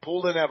 and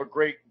Poole didn't have a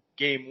great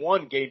game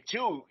 1, game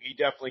 2, he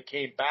definitely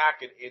came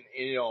back and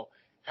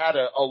had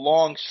a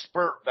long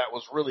spurt that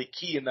was really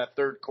key in that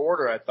third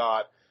quarter, I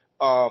thought.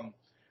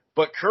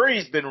 But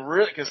Curry's been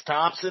really, because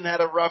Thompson had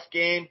a rough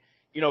game,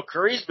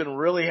 Curry's been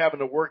really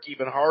having to work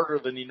even harder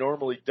than he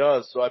normally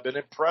does. So I've been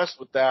impressed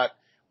with that.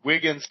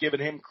 Wiggins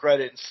giving him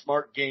credit and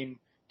Smart game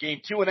 2.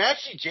 And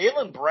actually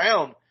Jaylen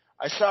Brown,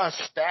 I saw a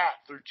stat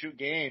through 2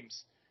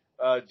 games.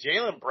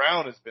 Jaylen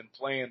Brown has been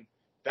playing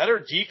better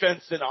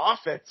defense than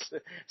offense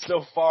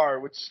so far,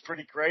 which is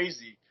pretty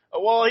crazy.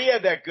 Well, he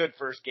had that good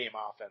first game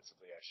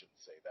offensively. I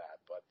shouldn't say that.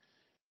 But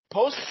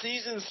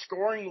postseason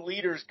scoring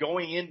leaders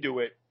going into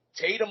it,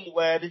 Tatum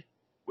led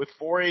with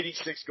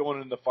 486 going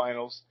into the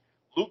finals.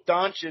 Luke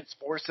Doncic,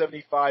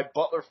 475.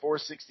 Butler,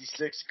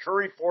 466.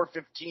 Curry,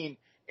 415.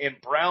 And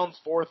Brown,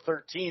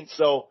 413.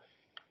 So,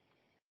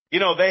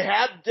 they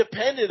have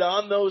depended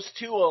on those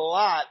 2 a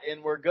lot,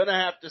 and we're going to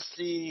have to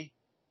see,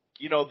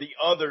 the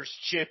others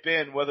chip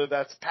in, whether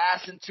that's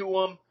passing to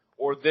them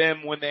or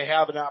them when they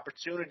have an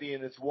opportunity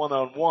and it's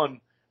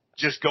one-on-one,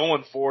 just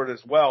going for it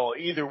as well.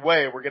 Either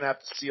way, we're going to have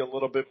to see a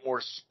little bit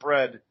more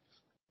spread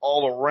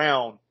all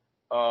around,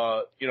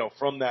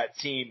 from that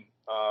team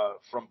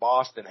from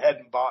Boston,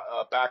 heading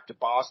back to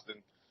Boston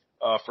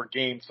for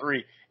Game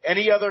 3.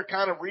 Any other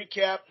kind of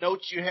recap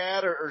notes you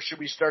had, or should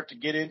we start to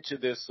get into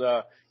this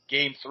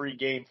Game 3,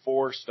 Game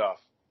 4 stuff?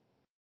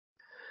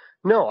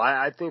 No,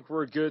 I think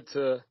we're good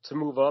to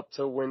move up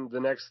to when the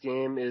next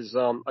game is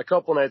a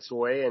couple nights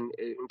away. And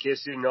in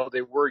case you didn't know,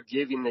 they were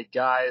giving the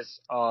guys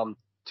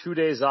 2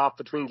 days off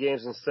between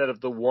games instead of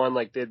the 1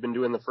 like they'd been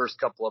doing the first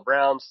couple of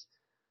rounds.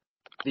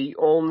 The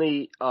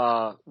only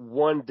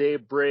 1 day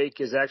break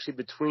is actually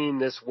between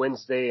this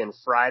Wednesday and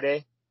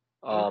Friday.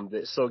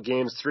 So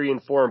games 3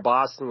 and 4 in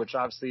Boston, which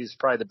obviously is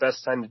probably the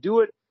best time to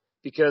do it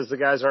because the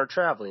guys aren't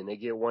traveling. They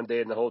get 1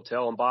 day in the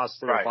hotel in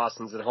Boston, right. Or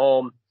Boston's at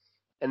home.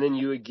 And then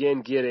you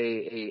again get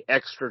a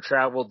extra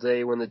travel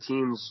day when the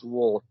teams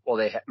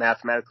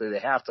mathematically they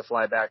have to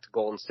fly back to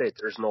Golden State.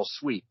 There's no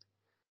sweep.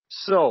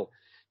 So,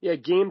 yeah,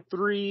 Game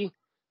 3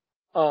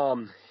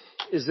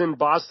 is in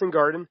Boston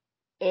Garden.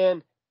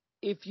 And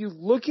if you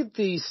look at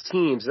these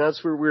teams, and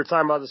that's where we were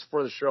talking about this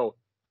before the show,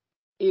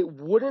 it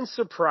wouldn't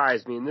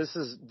surprise me, and this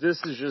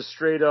is just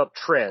straight up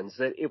trends,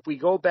 that if we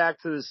go back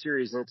to the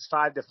series and it's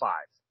 5-5,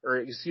 or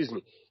excuse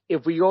me,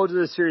 if we go to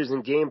the series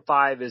in Game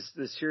 5,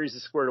 the series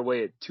is squared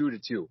away at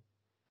 2-2.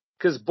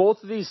 Because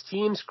both of these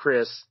teams,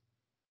 Chris,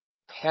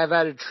 have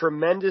had a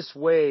tremendous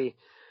way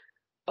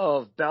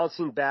of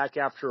bouncing back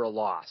after a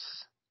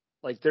loss.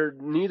 Like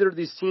neither of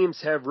these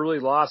teams have really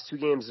lost 2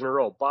 games in a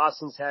row.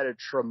 Boston's had a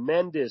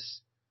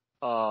tremendous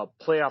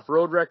playoff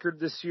road record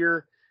this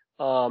year.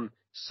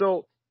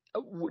 So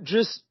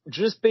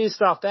just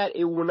based off that,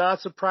 it will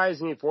not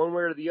surprise me if one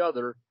way or the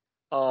other,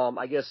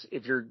 I guess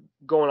if you're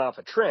going off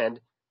a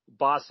trend,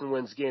 Boston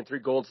wins Game 3,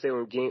 Golden State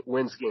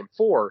wins Game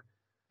 4.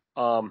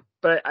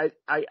 But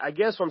I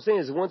guess what I'm saying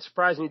is it won't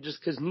surprise me just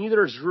because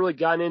neither has really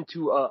gotten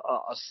into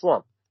a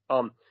slump.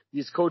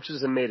 These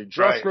coaches have made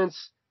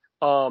adjustments.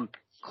 Right.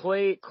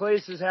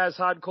 Clay's has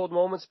hot and cold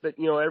moments, but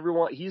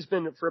he's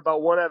been for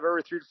about 1 out of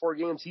every 3 to 4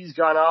 games. He's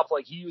gone off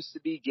like he used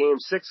to be. Game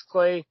 6,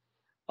 Clay.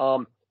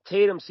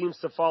 Tatum seems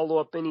to follow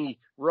up any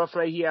rough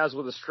night he has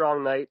with a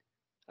strong night.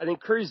 I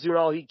think Curry's doing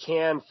all he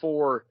can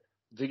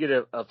to get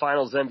a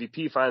Finals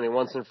MVP finally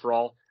once and for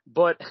all.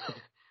 But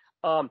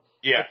I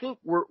think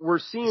we're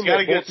seeing He's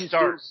got a good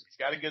start. He's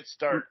got a good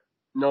start.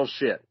 No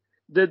shit.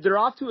 They're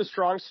off to a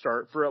strong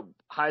start for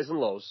highs and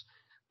lows.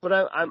 But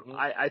Mm-hmm.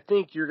 I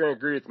think you're going to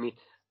agree with me.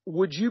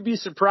 Would you be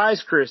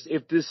surprised, Chris,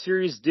 if this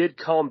series did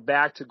come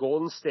back to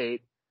Golden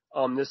State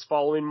this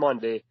following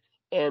Monday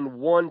and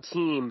one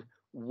team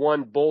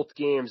won both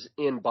games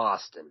in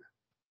Boston?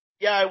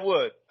 Yeah, I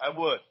would.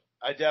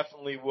 I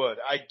definitely would.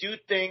 I do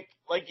think,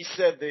 like you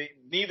said,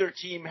 neither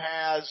team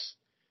has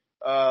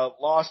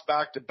lost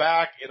back to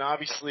back, and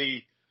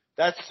obviously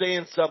that's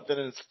saying something.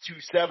 And it's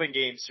a 2-7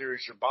 game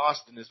series for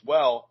Boston as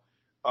well.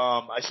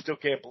 I still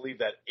can't believe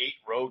that 8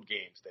 road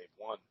games they've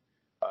won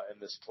in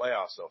this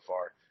playoff so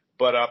far.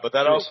 But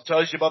that also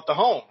tells you about the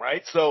home,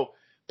 right? So,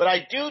 but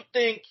I do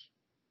think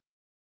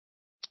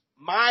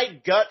my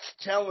gut's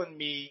telling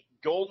me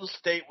Golden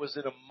State was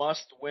in a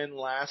must-win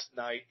last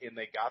night, and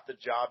they got the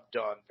job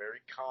done very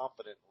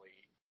confidently.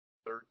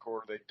 Third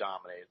quarter, they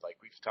dominated, like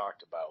we've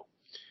talked about.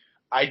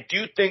 I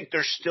do think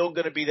there's still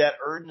going to be that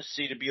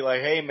urgency to be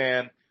like, hey,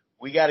 man,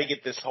 we got to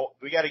get this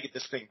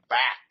thing back,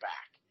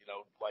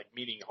 like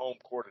meaning home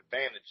court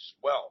advantage as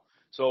well.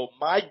 So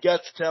my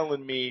gut's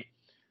telling me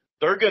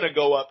they're going to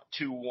go up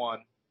 2-1,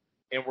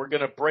 and we're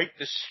going to break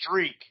the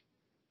streak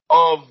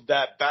of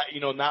that,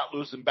 not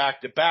losing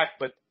back to back.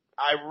 But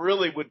I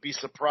really would be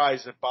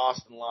surprised if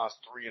Boston lost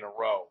 3 in a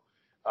row.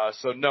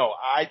 So no,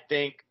 I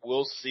think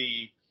we'll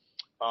see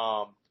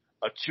a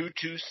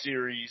 2-2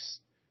 series.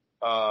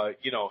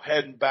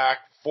 Heading back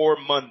for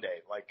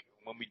Monday. Like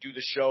when we do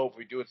the show, if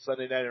we do it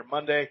Sunday night or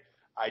Monday,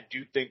 I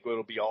do think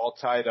it'll be all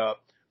tied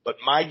up. But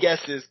my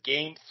guess is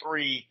Game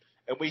 3,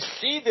 and we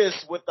see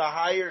this with the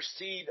higher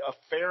seed a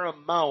fair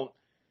amount.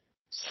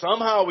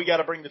 Somehow we got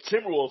to bring the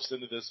Timberwolves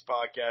into this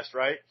podcast,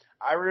 right?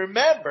 I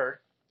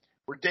remember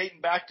we're dating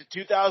back to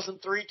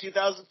 2003,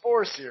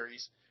 2004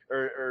 series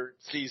or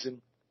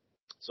season.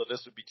 So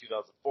this would be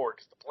 2004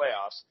 because the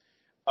playoffs.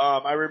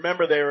 I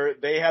remember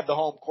they had the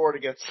home court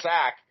against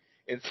Sac,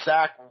 and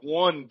Sac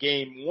won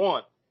Game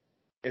 1.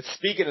 And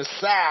speaking of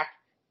Sac,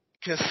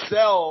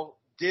 Cassell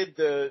did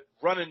the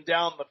running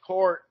down the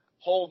court,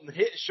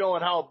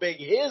 showing how big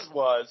his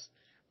was,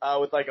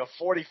 with like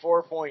a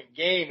 44-point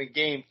game in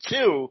Game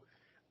 2.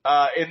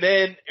 And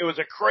then it was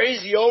a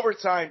crazy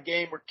overtime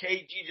game where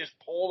KG just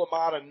pulled him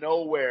out of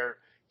nowhere,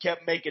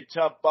 kept making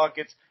tough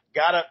buckets,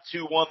 got up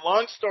 2-1.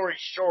 Long story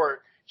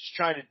short, just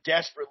trying to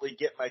desperately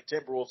get my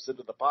Timberwolves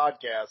into the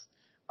podcast.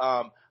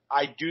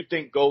 I do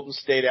think Golden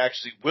State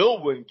actually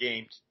will win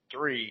Game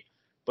 3,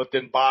 but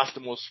then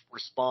Boston will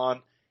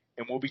respond,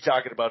 and we'll be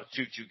talking about a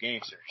 2-2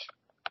 game series.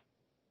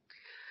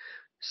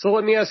 So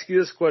let me ask you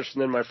this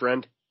question then, my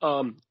friend.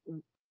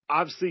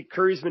 Obviously,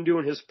 Curry's been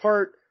doing his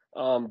part.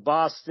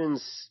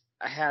 Boston's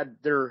had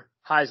their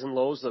highs and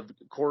lows of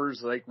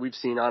quarters like we've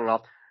seen on and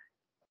off.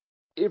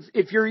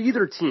 If you're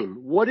either team,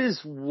 what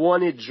is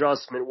one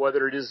adjustment,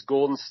 whether it is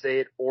Golden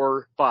State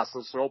or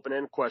Boston, it's an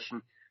open-ended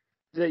question,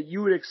 that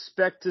you would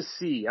expect to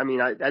see? I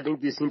mean, I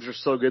think these teams are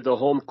so good. The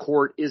home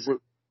court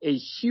isn't a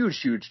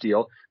huge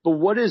deal. But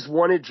what is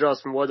one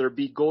adjustment, whether it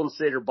be Golden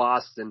State or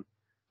Boston,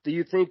 that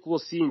you think we'll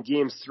see in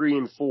games 3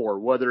 and 4?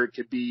 Whether it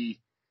could be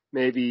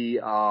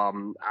maybe, I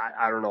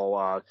don't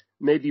know,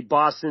 maybe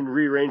Boston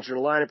rearranging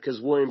their lineup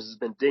because Williams has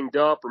been dinged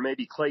up, or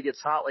maybe Clay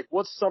gets hot. Like,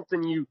 what's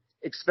something you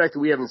expect that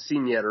we haven't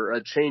seen yet, or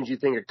a change you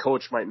think a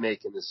coach might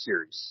make in this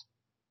series?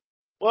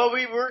 Well,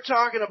 we were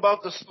talking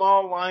about the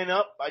small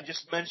lineup. I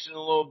just mentioned a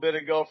little bit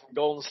ago from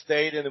Golden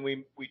State, and then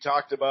we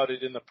talked about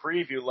it in the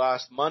preview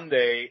last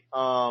Monday.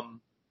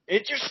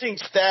 Interesting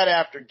stat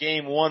after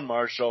Game 1,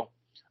 Marshall.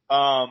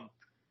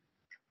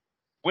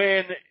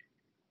 When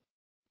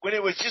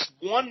it was just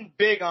one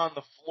big on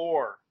the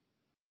floor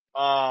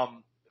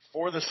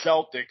for the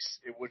Celtics,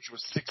 which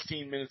was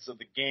 16 minutes of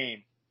the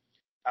game,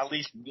 at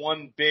least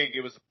one big,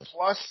 it was a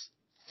plus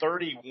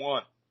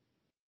 31.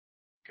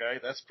 Okay,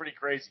 that's pretty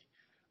crazy.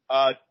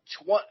 I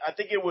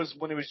think it was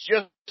when it was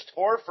just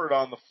Horford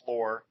on the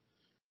floor,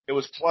 it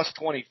was plus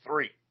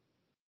 23.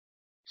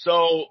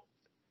 So,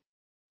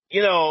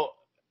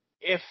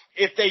 if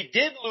they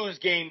did lose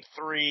Game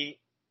 3,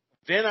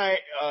 then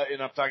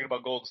and I'm talking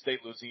about Golden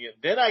State losing it,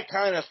 then I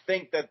kind of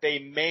think that they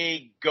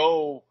may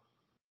go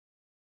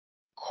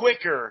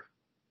quicker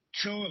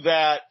to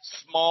that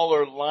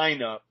smaller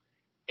lineup.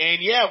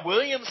 And yeah,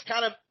 Williams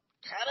kind of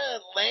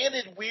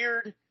landed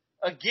weird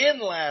again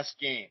last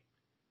game.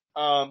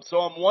 So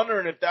I'm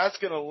wondering if that's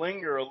going to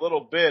linger a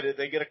little bit if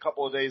they get a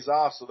couple of days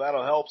off, so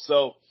that'll help.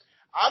 So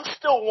I'm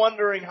still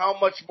wondering how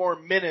much more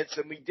minutes,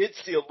 and we did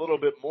see a little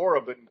bit more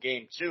of it in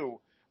Game 2,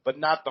 but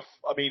not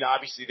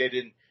obviously they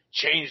didn't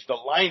change the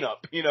lineup,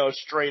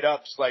 straight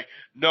up. It's like,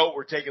 no,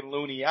 we're taking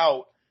Looney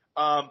out.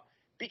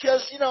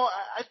 Because,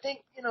 I think,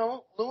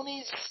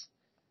 Looney's,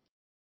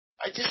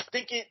 I just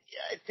think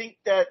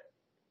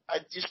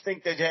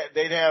that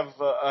they'd have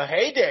a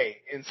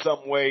heyday in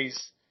some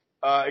ways,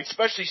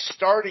 especially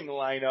starting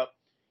lineup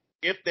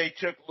if they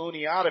took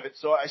Looney out of it.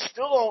 So I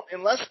still don't,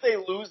 unless they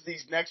lose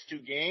these next 2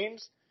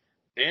 games,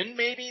 then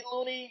maybe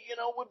Looney,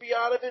 would be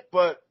out of it.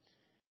 But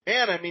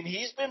man, I mean,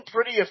 he's been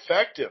pretty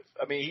effective.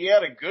 I mean, he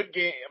had a good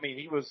game. I mean,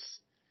 he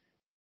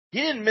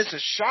didn't miss a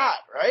shot,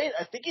 right?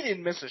 I think he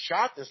didn't miss a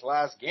shot this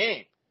last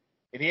game,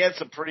 and he had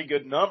some pretty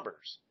good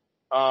numbers.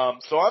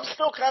 So I'm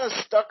still kind of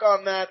stuck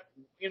on that,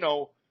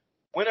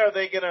 when are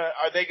they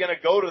gonna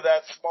go to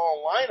that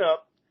small lineup?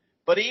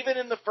 But even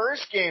in the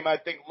first game, I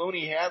think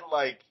Looney had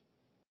I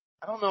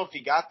don't know if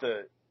he got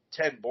the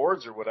 10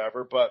 boards or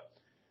whatever, but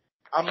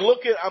I'm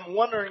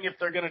wondering if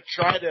they're gonna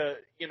try to,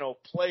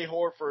 play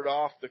Horford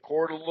off the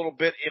court a little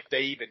bit, if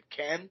they even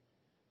can,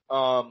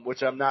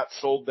 which I'm not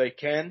sold they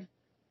can.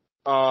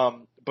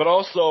 But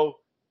also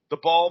the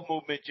ball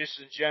movement just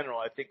in general,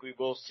 I think we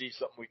will see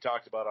something we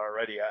talked about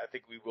already. I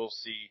think we will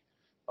see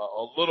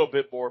a little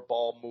bit more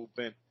ball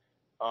movement.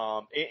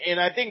 And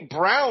I think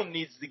Brown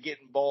needs to get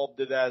involved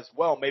in that as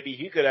well. Maybe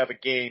he could have a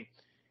game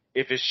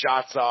if his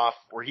shot's off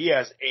where he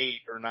has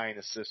 8 or 9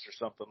 assists or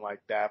something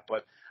like that.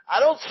 But I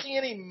don't see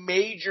any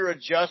major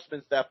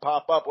adjustments that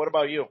pop up. What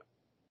about you?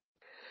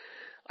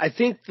 I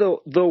think the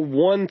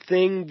one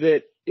thing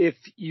that if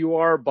you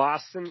are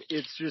Boston,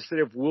 it's just that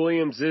if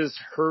Williams is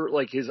hurt,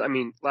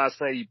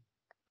 last night he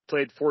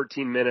played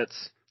 14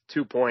 minutes,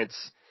 2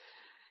 points.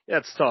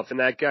 That's tough, and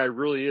that guy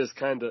really is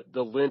kind of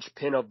the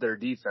linchpin of their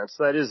defense.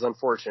 That is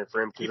unfortunate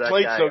for him. He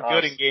played so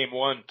good in game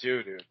 1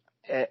 too, dude.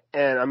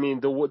 And I mean,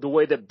 the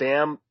way that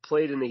Bam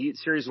played in the Heat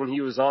series when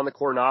he was on the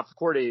court and off the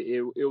court,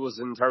 it was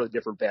an entirely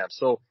different Bam.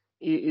 So,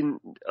 team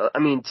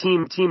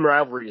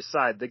rivalry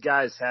aside, the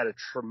guy's had a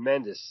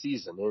tremendous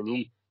season, and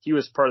he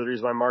was part of the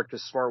reason why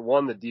Marcus Smart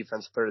won the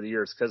Defensive Player of the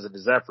Year is because of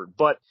his effort.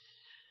 But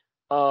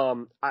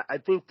I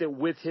think that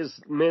with his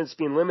minutes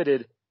being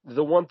limited,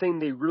 the one thing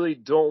they really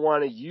don't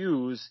want to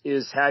use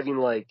is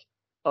having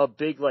a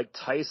big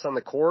Tice on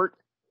the court.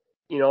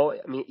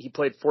 He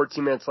played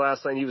 14 minutes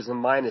last night. He was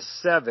in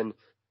 -7.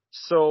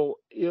 So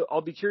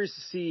I'll be curious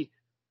to see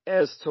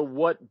as to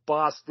what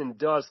Boston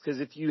does,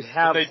 because if you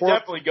have, they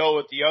definitely go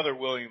with the other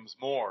Williams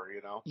more,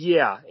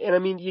 Yeah,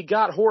 and you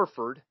got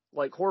Horford.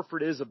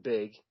 Horford is a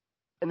big,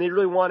 and they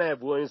really want to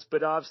have Williams.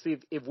 But obviously,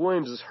 if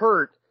Williams is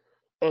hurt,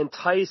 and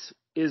Tice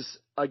is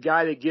a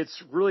guy that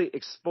gets really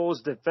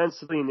exposed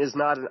defensively and is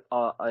not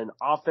an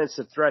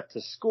offensive threat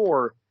to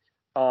score.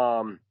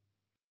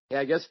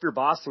 I guess if you're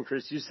Boston,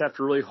 Chris, you just have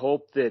to really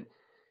hope that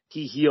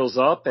he heals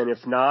up. And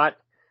if not,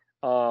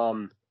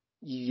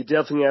 you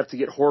definitely have to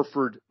get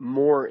Horford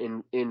more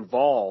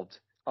involved.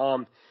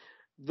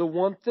 The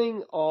one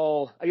thing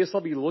I'll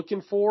be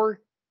looking for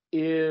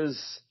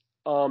is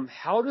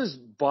how does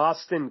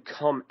Boston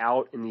come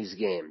out in these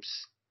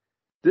games?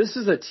 This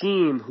is a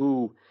team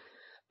who,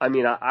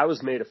 I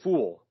was made a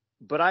fool,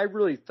 but I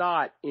really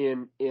thought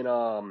it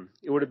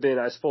would have been,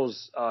 I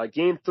suppose,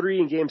 game 3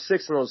 and game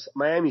 6 in those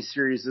Miami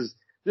series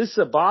this is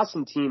a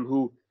Boston team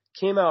who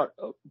came out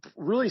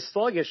really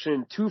sluggish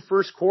in 2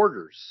 first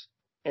quarters,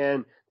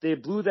 and they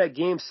blew that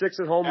game 6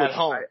 at home.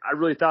 I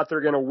really thought they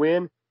were going to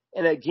win.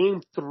 And at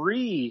game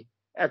 3,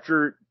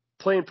 after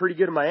playing pretty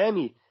good in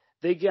Miami,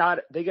 they got,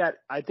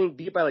 I think,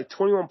 beat by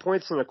 21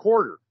 points in a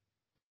quarter.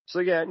 So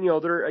yeah,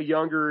 they're a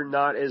younger,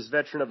 not as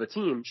veteran of a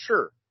team,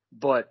 sure.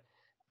 But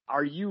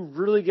are you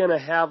really going to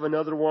have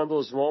another one of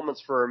those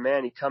moments for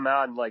Manny come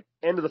out and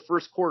end of the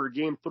first quarter,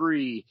 game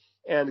 3,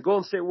 and the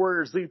Golden State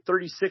Warriors lead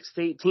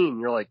 36-18?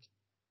 You're like,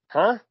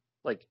 huh?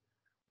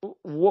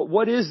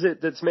 What is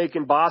it that's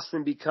making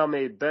Boston become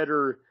a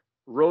better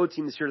road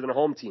team this year than a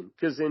home team?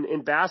 Because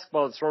in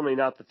basketball, it's normally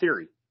not the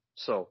theory.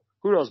 So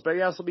who knows? But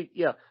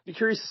be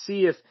curious to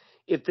see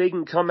if they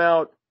can come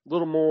out a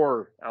little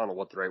more, I don't know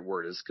what the right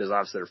word is, because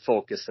obviously they're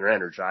focused and they're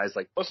energized.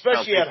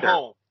 Especially at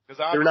home.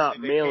 Because they're not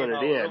mailing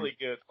it in. Really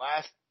good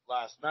last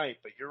night,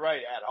 but you're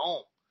right, at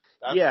home.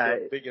 That's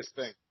the biggest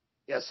thing.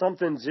 Yeah,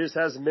 something just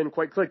hasn't been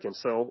quite clicking.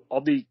 So I'll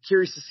be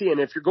curious to see.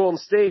 And if you're Golden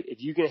State,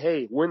 if you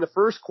can, win the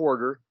first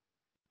quarter,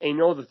 and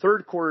the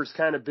third quarter's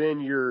kind of been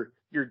your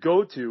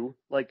go-to,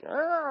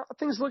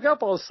 things look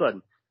up all of a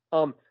sudden.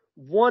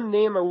 One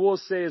name I will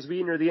say as we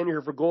enter the end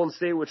here for Golden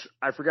State, which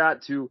I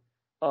forgot to,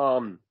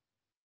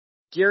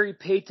 Gary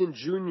Payton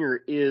Jr.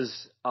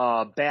 is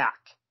back.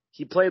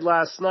 He played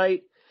last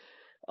night.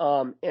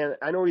 And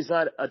I know he's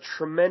not a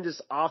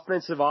tremendous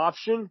offensive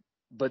option,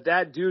 but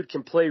that dude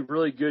can play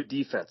really good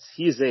defense.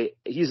 He's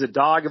a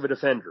dog of a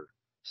defender.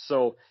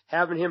 So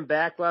having him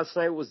back last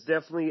night was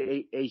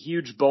definitely a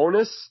huge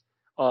bonus.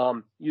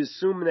 You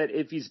assume that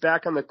if he's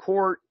back on the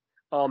court,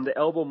 the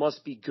elbow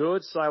must be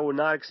good. So I would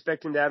not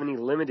expect him to have any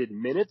limited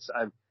minutes.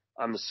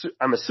 I'm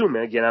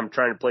assuming, again, I'm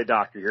trying to play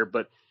doctor here,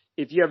 but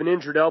if you have an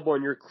injured elbow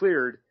and you're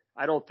cleared,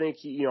 I don't think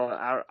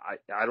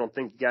I don't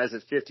think the guy's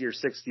at 50 or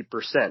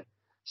 60%.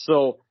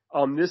 So,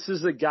 this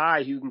is a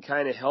guy who can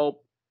kind of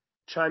help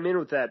chime in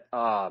with that,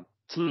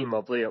 team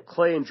of,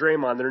 Clay and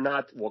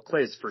Draymond.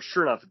 Clay's for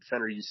sure not the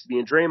defender he used to be.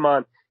 And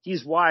Draymond,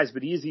 he's wise,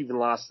 but he's even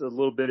lost a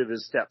little bit of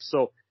his step.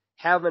 So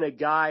having a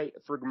guy,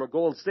 from a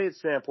Golden State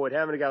standpoint,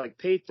 having a guy like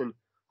Payton,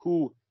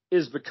 who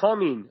is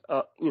becoming,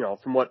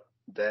 from what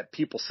that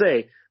people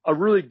say, a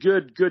really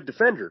good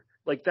defender.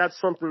 That's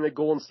something that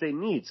Golden State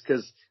needs,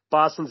 because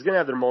Boston's going to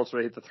have their moments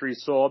where they hit the 3.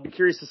 So I'll be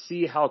curious to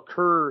see how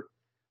Kerr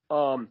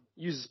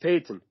uses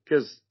Payton,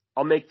 because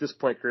I'll make this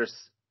point, Chris.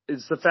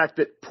 It's the fact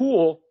that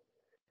Poole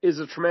is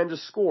a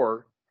tremendous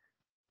scorer,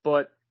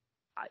 but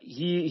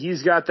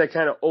he's got that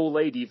kind of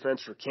Olay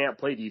defense or can't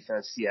play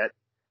defense yet.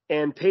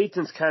 And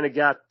Peyton's kind of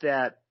got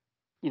that,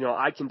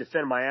 I can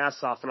defend my ass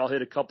off and I'll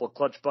hit a couple of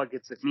clutch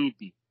buckets if need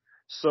be.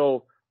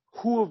 So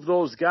who of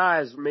those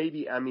guys,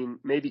 maybe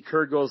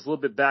Kerr goes a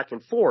little bit back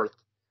and forth,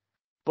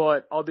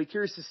 but I'll be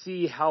curious to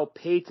see how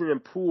Peyton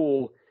and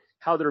Poole,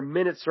 how their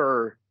minutes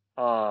are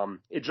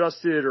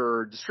adjusted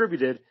or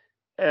distributed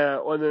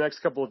on the next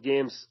couple of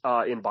games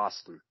in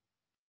Boston.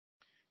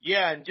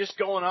 Yeah, and just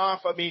going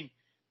off,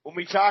 when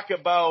we talk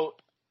about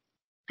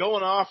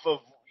going off of,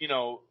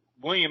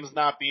 Williams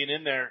not being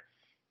in there,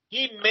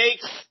 he's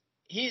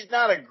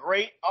not a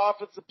great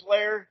offensive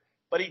player,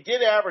 but he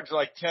did average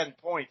like 10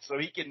 points, so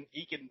he can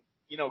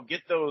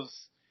get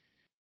those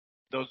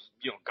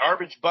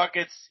garbage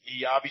buckets.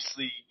 He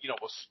obviously,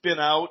 will spin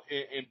out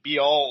and be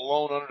all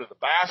alone under the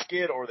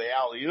basket or the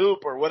alley-oop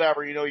or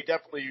whatever. He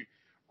definitely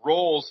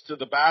rolls to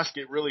the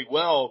basket really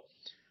well.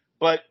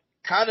 But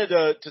kind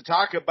of to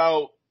talk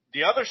about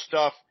the other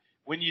stuff,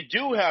 when you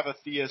do have a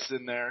Theus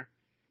in there,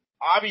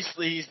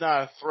 obviously he's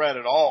not a threat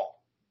at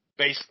all,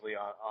 basically,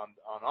 on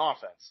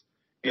offense.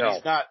 And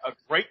he's not a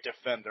great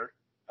defender.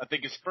 I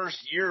think his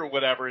first year or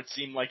whatever, it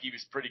seemed like he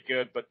was pretty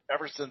good, but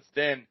ever since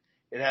then,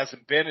 it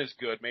hasn't been as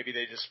good. Maybe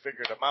they just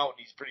figured him out, and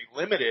he's pretty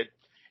limited.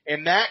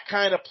 And that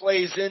kind of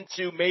plays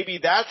into maybe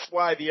that's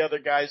why the other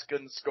guys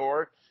couldn't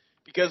score,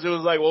 because it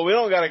was like, well, we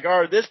don't got to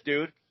guard this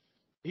dude.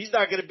 He's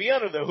not going to be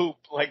under the hoop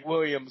like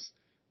Williams,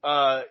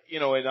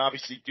 and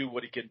obviously do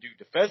what he can do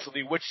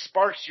defensively, which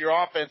sparks your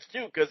offense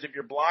too, because if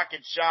you're blocking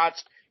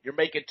shots, you're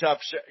making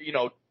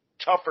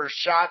tougher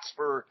shots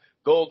for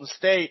Golden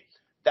State,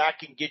 that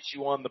can get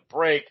you on the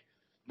break,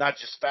 not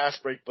just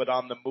fast break, but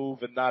on the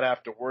move and not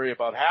have to worry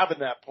about having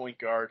that point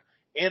guard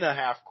in a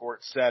half-court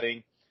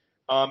setting.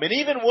 And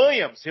even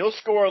Williams, he'll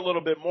score a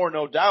little bit more,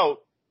 no doubt.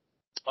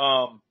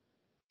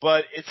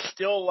 But it's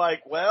still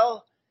like,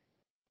 well,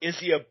 is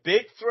he a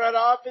big threat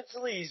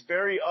offensively? He's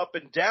very up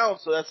and down,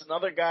 so that's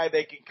another guy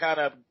they can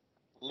kind of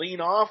lean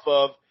off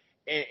of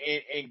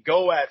and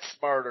go at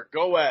Smart or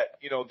go at,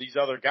 these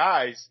other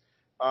guys,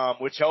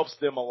 which helps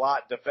them a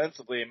lot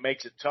defensively and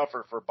makes it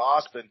tougher for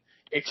Boston,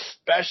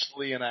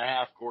 especially in a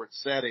half-court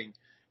setting.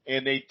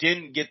 And they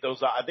didn't get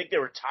those. I think they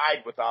were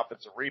tied with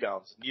offensive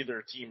rebounds.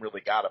 Neither team really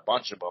got a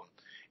bunch of them.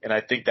 And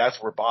I think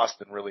that's where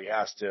Boston really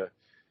has to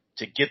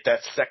get that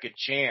second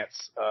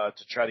chance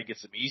to try to get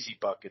some easy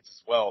buckets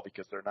as well,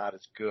 because they're not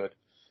as good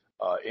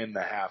in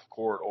the half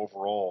court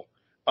overall.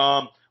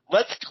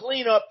 Let's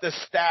clean up the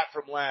stat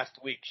from last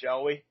week,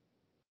 shall we?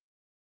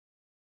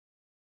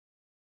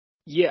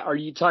 Yeah, are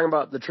you talking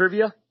about the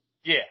trivia?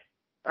 Yeah.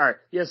 All right.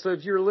 Yeah, so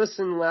if you were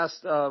listening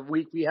last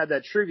week, we had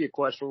that trivia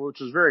question, which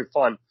was very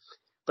fun,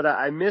 but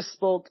I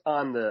misspoke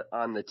on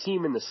the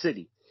team in the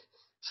city.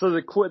 So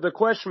the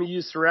question we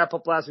used to wrap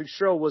up last week's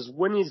show was,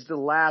 when is the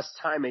last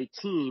time a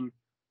team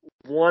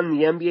won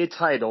the NBA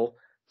title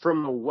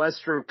from the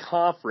Western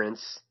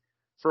Conference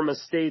from a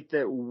state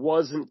that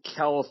wasn't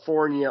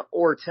California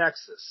or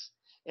Texas?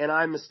 And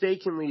I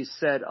mistakenly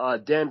said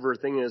Denver,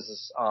 thinking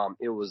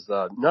it was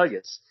the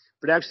Nuggets,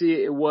 but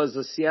actually it was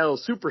the Seattle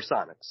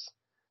Supersonics.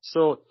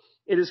 So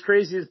it is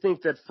crazy to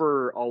think that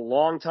for a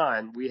long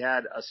time we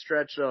had a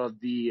stretch of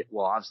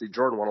obviously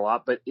Jordan won a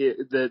lot, but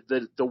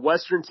the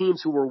Western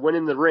teams who were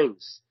winning the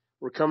rings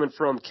were coming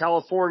from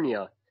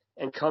California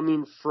and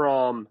coming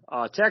from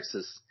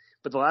Texas.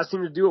 But the last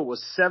team to do it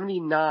was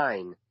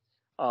 79.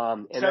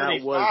 And 75,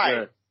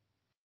 that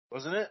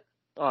was wasn't it?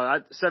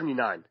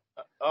 79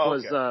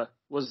 okay.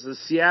 was the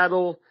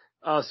Seattle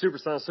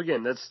Supersonics. So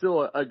again, that's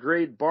still a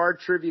great bar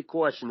trivia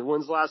question.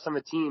 When's the last time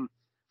a team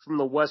from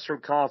the Western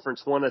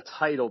Conference won a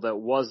title that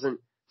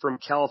wasn't from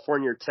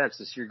California or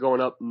Texas? You're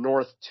going up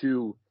north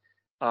to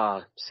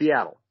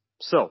Seattle.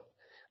 So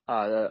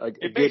a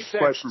good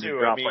question to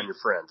drop on your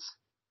friends.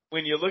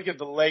 When you look at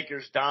the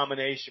Lakers'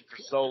 domination for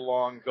so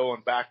long,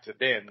 going back to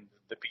then,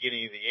 the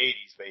beginning of the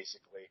 80s,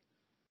 basically,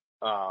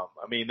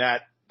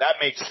 that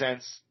makes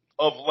sense.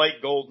 Of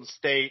late, Golden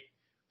State,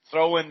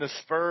 throw in the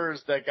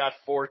Spurs that got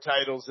 4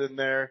 titles in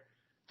there.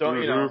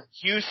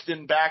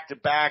 Houston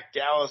back-to-back,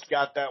 Dallas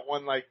got that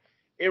one. Like,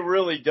 it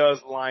really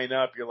does line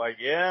up. You're like,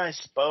 yeah, I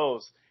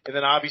suppose. And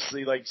then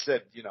obviously, like you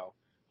said,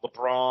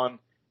 LeBron,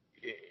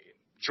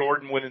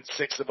 Jordan winning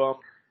 6 of them,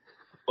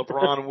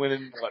 LeBron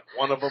winning,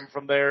 one of them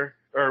from there?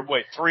 Or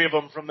wait, 3 of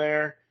them from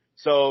there.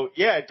 So,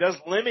 yeah, it does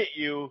limit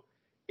you.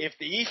 If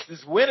the East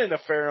is winning a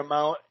fair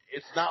amount,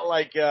 it's not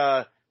like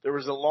there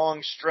was a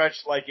long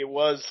stretch like it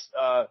was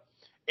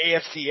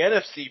AFC,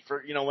 NFC.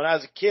 For when I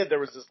was a kid, there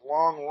was this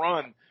long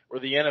run where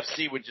the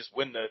NFC would just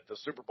win the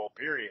Super Bowl,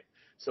 period.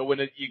 So when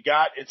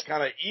it's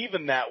kind of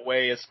even that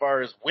way as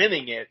far as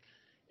winning it.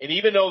 And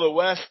even though the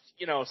West,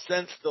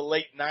 since the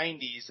late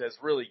 90s has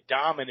really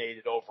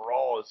dominated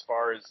overall as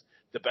far as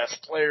the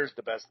best players,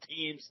 the best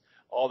teams,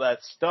 all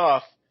that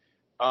stuff.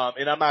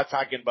 And I'm not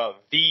talking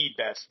about the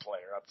best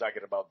player. I'm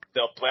talking about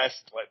the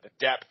best player, the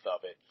depth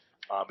of it.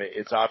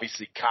 It's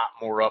obviously caught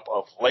more up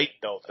of late,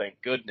 though,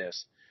 thank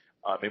goodness.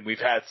 And we've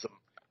had some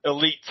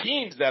elite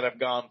teams that have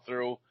gone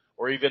through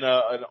or even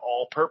an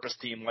all-purpose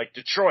team like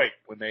Detroit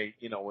when they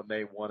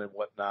won and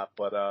whatnot.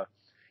 But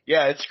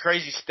yeah, it's a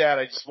crazy stat.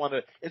 I just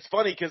wanted. It's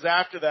funny because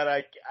after that,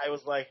 I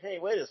was like, hey,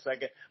 wait a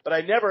second, but I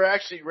never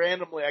actually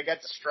randomly. I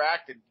got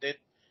distracted,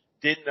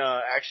 didn't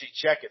actually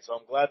check it. So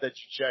I'm glad that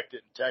you checked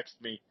it and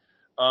texted me.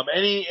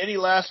 Any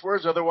last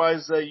words?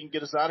 Otherwise, you can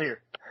get us out of here.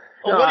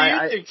 Oh, No, what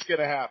do you think's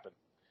going to happen?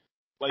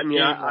 Like game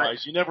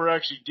wise, you never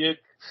actually did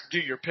do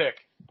your pick.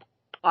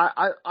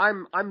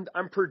 I'm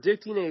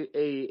predicting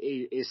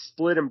a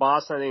split in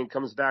Boston. I think it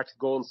comes back to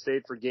Golden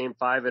State for Game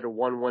 5 at a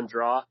 1-1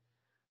 draw.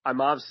 I'm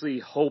obviously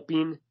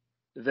hoping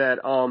that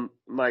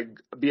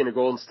being a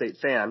Golden State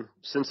fan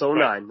since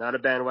 2009, not a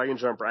bandwagon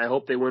jumper, I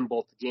hope they win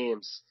both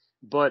games.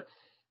 But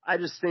I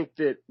just think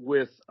that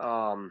with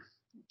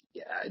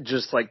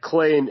just like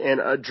Clay and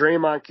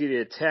Draymond could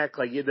attack,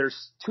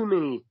 there's too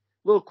many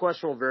little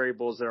questionable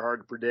variables that are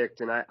hard to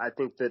predict, and I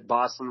think that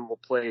Boston will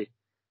play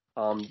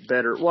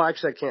better. Well,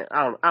 actually,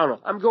 I don't know.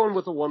 I'm going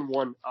with a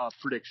 1-1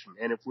 prediction,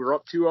 and if we're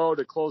up 2-0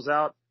 to close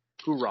out,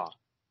 hoorah!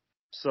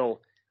 So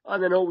on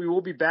the note, we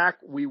will be back.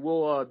 We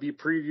will be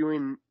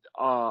previewing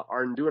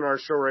doing our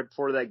show right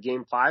before that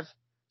Game 5,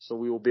 so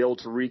we will be able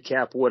to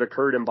recap what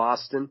occurred in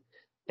Boston.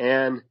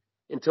 And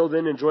until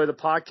then, enjoy the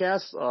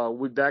podcast.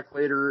 We'll be back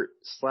later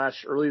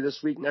 / early this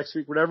week, next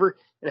week, whatever,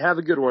 and have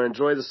a good one.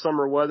 Enjoy the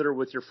summer weather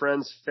with your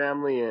friends,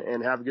 family,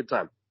 and have a good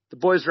time. The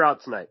boys are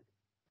out tonight.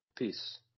 Peace.